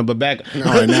Corona, but back not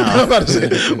right now. I'm about to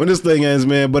say, when this thing ends,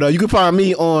 man. But you can find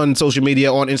me on social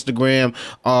media, on Instagram,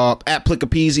 at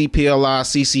Plickapeezy,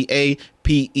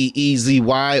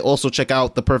 PLICCAPEEZY. Also check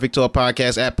out the Perfect Talk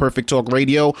podcast at Perfect Talk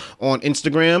Radio on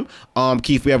Instagram.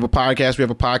 Keith, we have a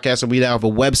podcast, and we now have a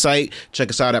website. Check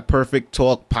us out at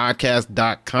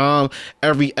perfecttalkpodcast.com.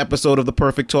 Every episode of the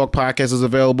Perfect Talk podcast is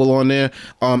available on there,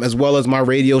 as well as my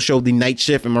radio show, The Night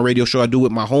Shift, and my radio show I do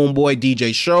with my homeboy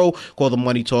DJ Show called the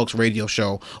Money Talks Radio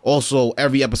Show. Also,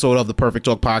 every episode of the Perfect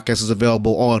Talk podcast is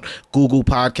available on Google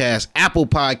Podcasts, Apple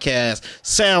Podcasts,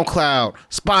 SoundCloud,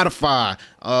 Spotify,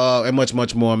 and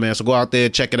much more, man. So go out there,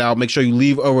 check it out. Make sure you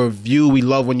leave a review. We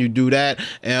love when you do that.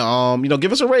 And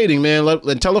give us a rating, man.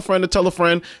 And tell a friend to tell a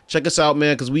friend. Check us out,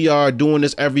 man, because we are doing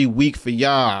this every week for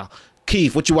y'all.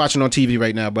 Keith, what you watching on TV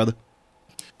right now, brother?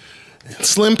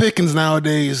 Slim pickings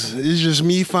nowadays. It's just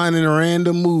me finding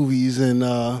random movies, and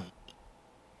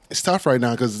it's tough right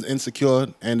now because Insecure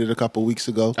ended a couple weeks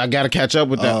ago. I gotta catch up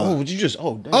with that. Would you just?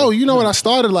 Damn. You know what? I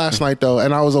started last night though,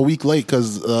 and I was a week late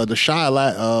because The Chi.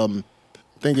 I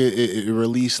think it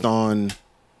released on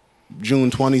June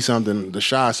 20 something. The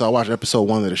Chi. So I watched episode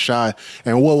 1 of The Chi,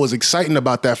 and what was exciting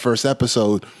about that first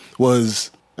episode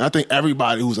was I think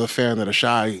everybody who's a fan of The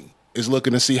Chi is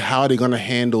looking to see how they're going to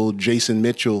handle Jason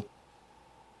Mitchell.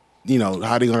 You know,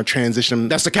 how they're going to transition.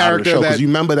 That's the character that you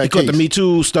remember that he caught the Me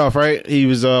Too stuff, right? He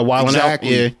was wilding out.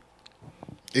 Yeah,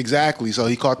 exactly. So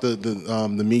he caught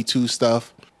the Me Too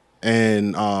stuff,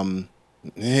 and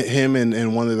him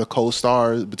and one of the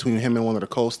co-stars, between him and one of the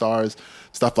co-stars,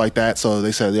 stuff like that. So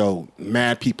they said,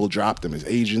 mad people dropped him. His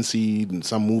agency and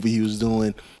some movie he was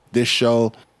doing, this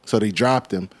show. So they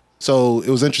dropped him. So it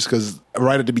was interesting because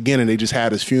right at the beginning they just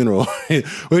had his funeral,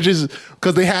 which is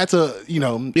because they had to,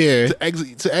 to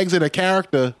exit a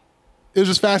character. It was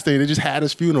just fascinating. They just had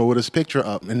his funeral with his picture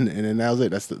up, and then that was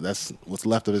it. That's what's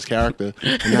left of his character.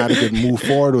 And now they could move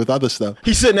forward with other stuff.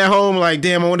 He's sitting at home like,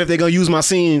 damn, I wonder if they're gonna use my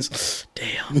scenes.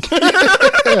 Damn. And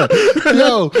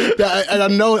I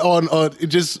know on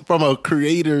just from a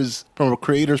creator's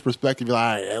perspective, you're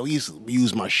like, at least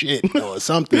use my shit or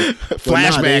something.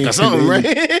 Flashback or something,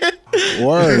 right?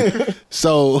 Word.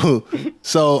 So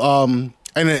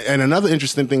And another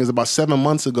interesting thing is about 7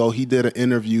 months ago, he did an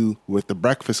interview with The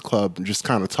Breakfast Club, just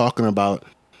kind of talking about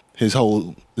his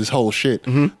whole shit.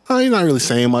 Mm-hmm. He's not really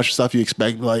saying much stuff you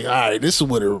expect, like, all right, this is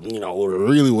what it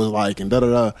really was like, and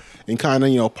da-da-da, and kind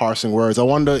of, parsing words. I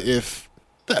wonder if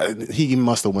he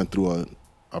must have went through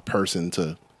a person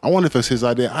to, I wonder if it's his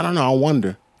idea. I don't know. I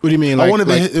wonder. What do you mean? I wonder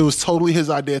if it was totally his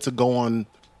idea to go on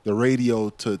the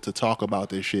radio to talk about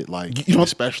this shit, like,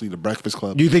 especially The Breakfast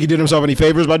Club. Do you think he did himself any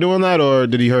favors by doing that, or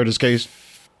did he hurt his case?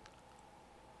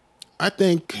 I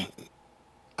think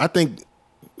I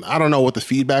don't know what the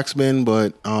feedback's been,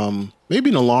 but maybe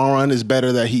in the long run it's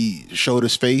better that he showed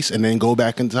his face and then go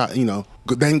back into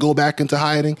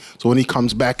hiding. So when he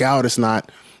comes back out, it's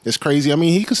not as crazy. I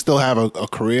mean, he could still have a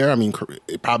career. I mean,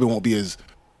 it probably won't be as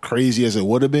crazy as it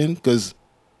would have been because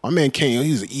My man Kane,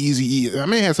 he's Easy E. That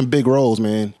man had some big roles,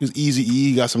 man. He was Easy E.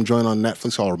 He got some joint on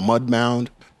Netflix called Mudbound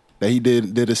that he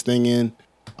did his thing in.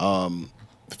 A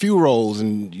few roles,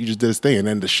 and he just did his thing. And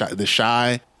then the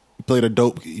Shy, he played a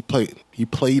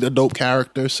dope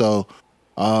character. So,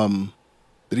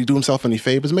 did he do himself any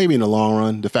favors? Maybe in the long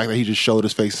run. The fact that he just showed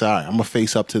his face, all right, I'm gonna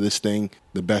face up to this thing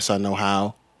the best I know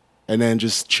how, and then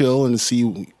just chill and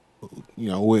see,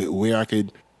 where I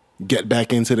could get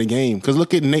back into the game. Because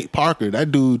look at Nate Parker,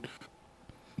 that dude.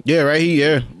 Yeah, right.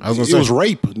 It was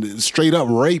rape, straight up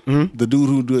rape. Mm-hmm. The dude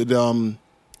who did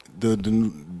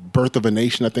the Birth of a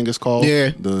Nation, I think it's called.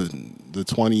 Yeah. The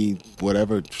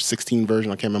 16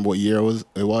 version. I can't remember what year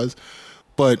it was,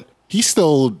 but he's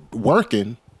still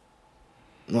working.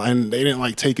 And they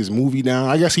didn't take his movie down.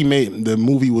 I guess the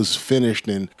movie was finished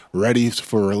and ready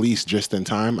for release just in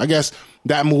time. I guess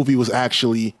that movie was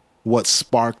actually what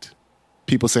sparked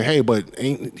people say, hey, but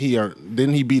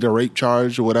didn't he beat a rape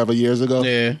charge or whatever years ago?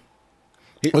 Yeah.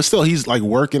 But still, he's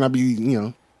working. I've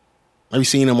you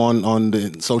seen him on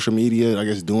the social media, I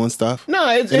guess, doing stuff. No,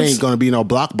 it ain't going to be no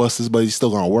blockbusters, but he's still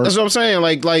going to work. That's what I'm saying.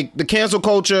 Like the cancel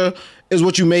culture is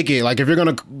what you make it. Like if you're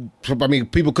going to,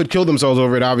 people could kill themselves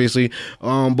over it, obviously.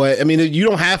 But you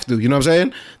don't have to. You know what I'm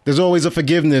saying? There's always a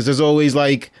forgiveness. There's always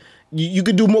you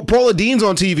could do more. Paula Dean's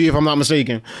on TV, if I'm not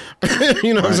mistaken.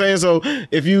 You know what I'm saying? So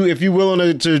if you're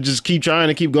willing to just keep trying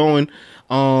to keep going,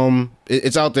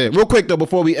 it's out there. Real quick though,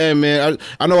 before we end, man,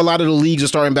 I know a lot of the leagues are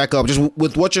starting back up. Just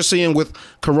with what you're seeing with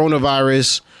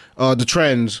coronavirus, the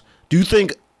trends. Do you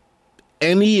think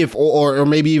any, or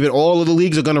maybe even all of the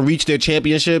leagues are going to reach their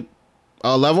championship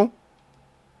level?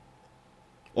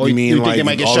 Or you mean think it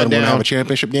might get shut down? Have a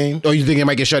championship game? Or you think it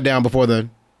might get shut down before then?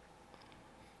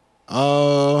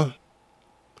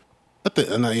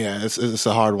 It's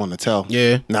a hard one to tell.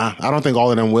 Yeah. Nah, I don't think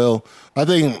all of them will. I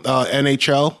think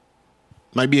NHL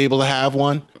might be able to have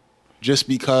one just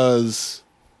because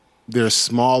they're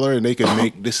smaller and they can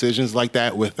make decisions like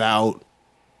that without...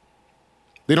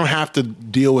 They don't have to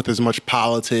deal with as much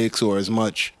politics or as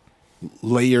much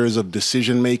layers of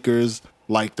decision makers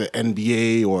like the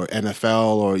NBA or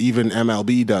NFL or even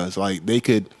MLB does. They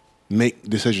could make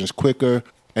decisions quicker,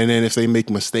 and then if they make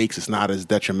mistakes, it's not as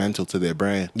detrimental to their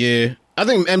brand. Yeah. I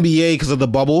think NBA because of the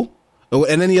bubble,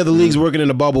 and any other leagues working in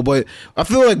the bubble. But I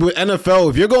feel like with NFL,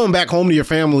 if you're going back home to your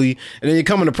family and then you're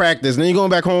coming to practice and then you're going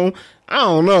back home, I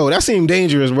don't know. That seemed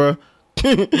dangerous, bro.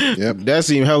 Yep. That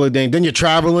seemed hella dangerous. Then you're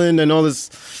traveling and all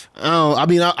this.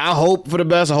 I hope for the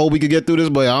best. I hope we could get through this,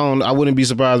 but I wouldn't be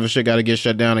surprised if shit got to get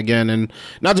shut down again. And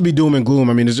not to be doom and gloom.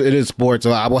 I mean, it is sports.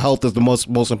 Our health is the most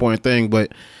important thing,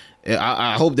 but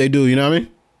I hope they do. You know what I mean?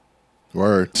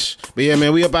 Word. But yeah,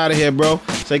 man, we up out of here, bro.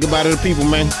 Say goodbye to the people,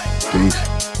 man. Peace.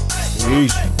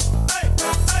 Peace.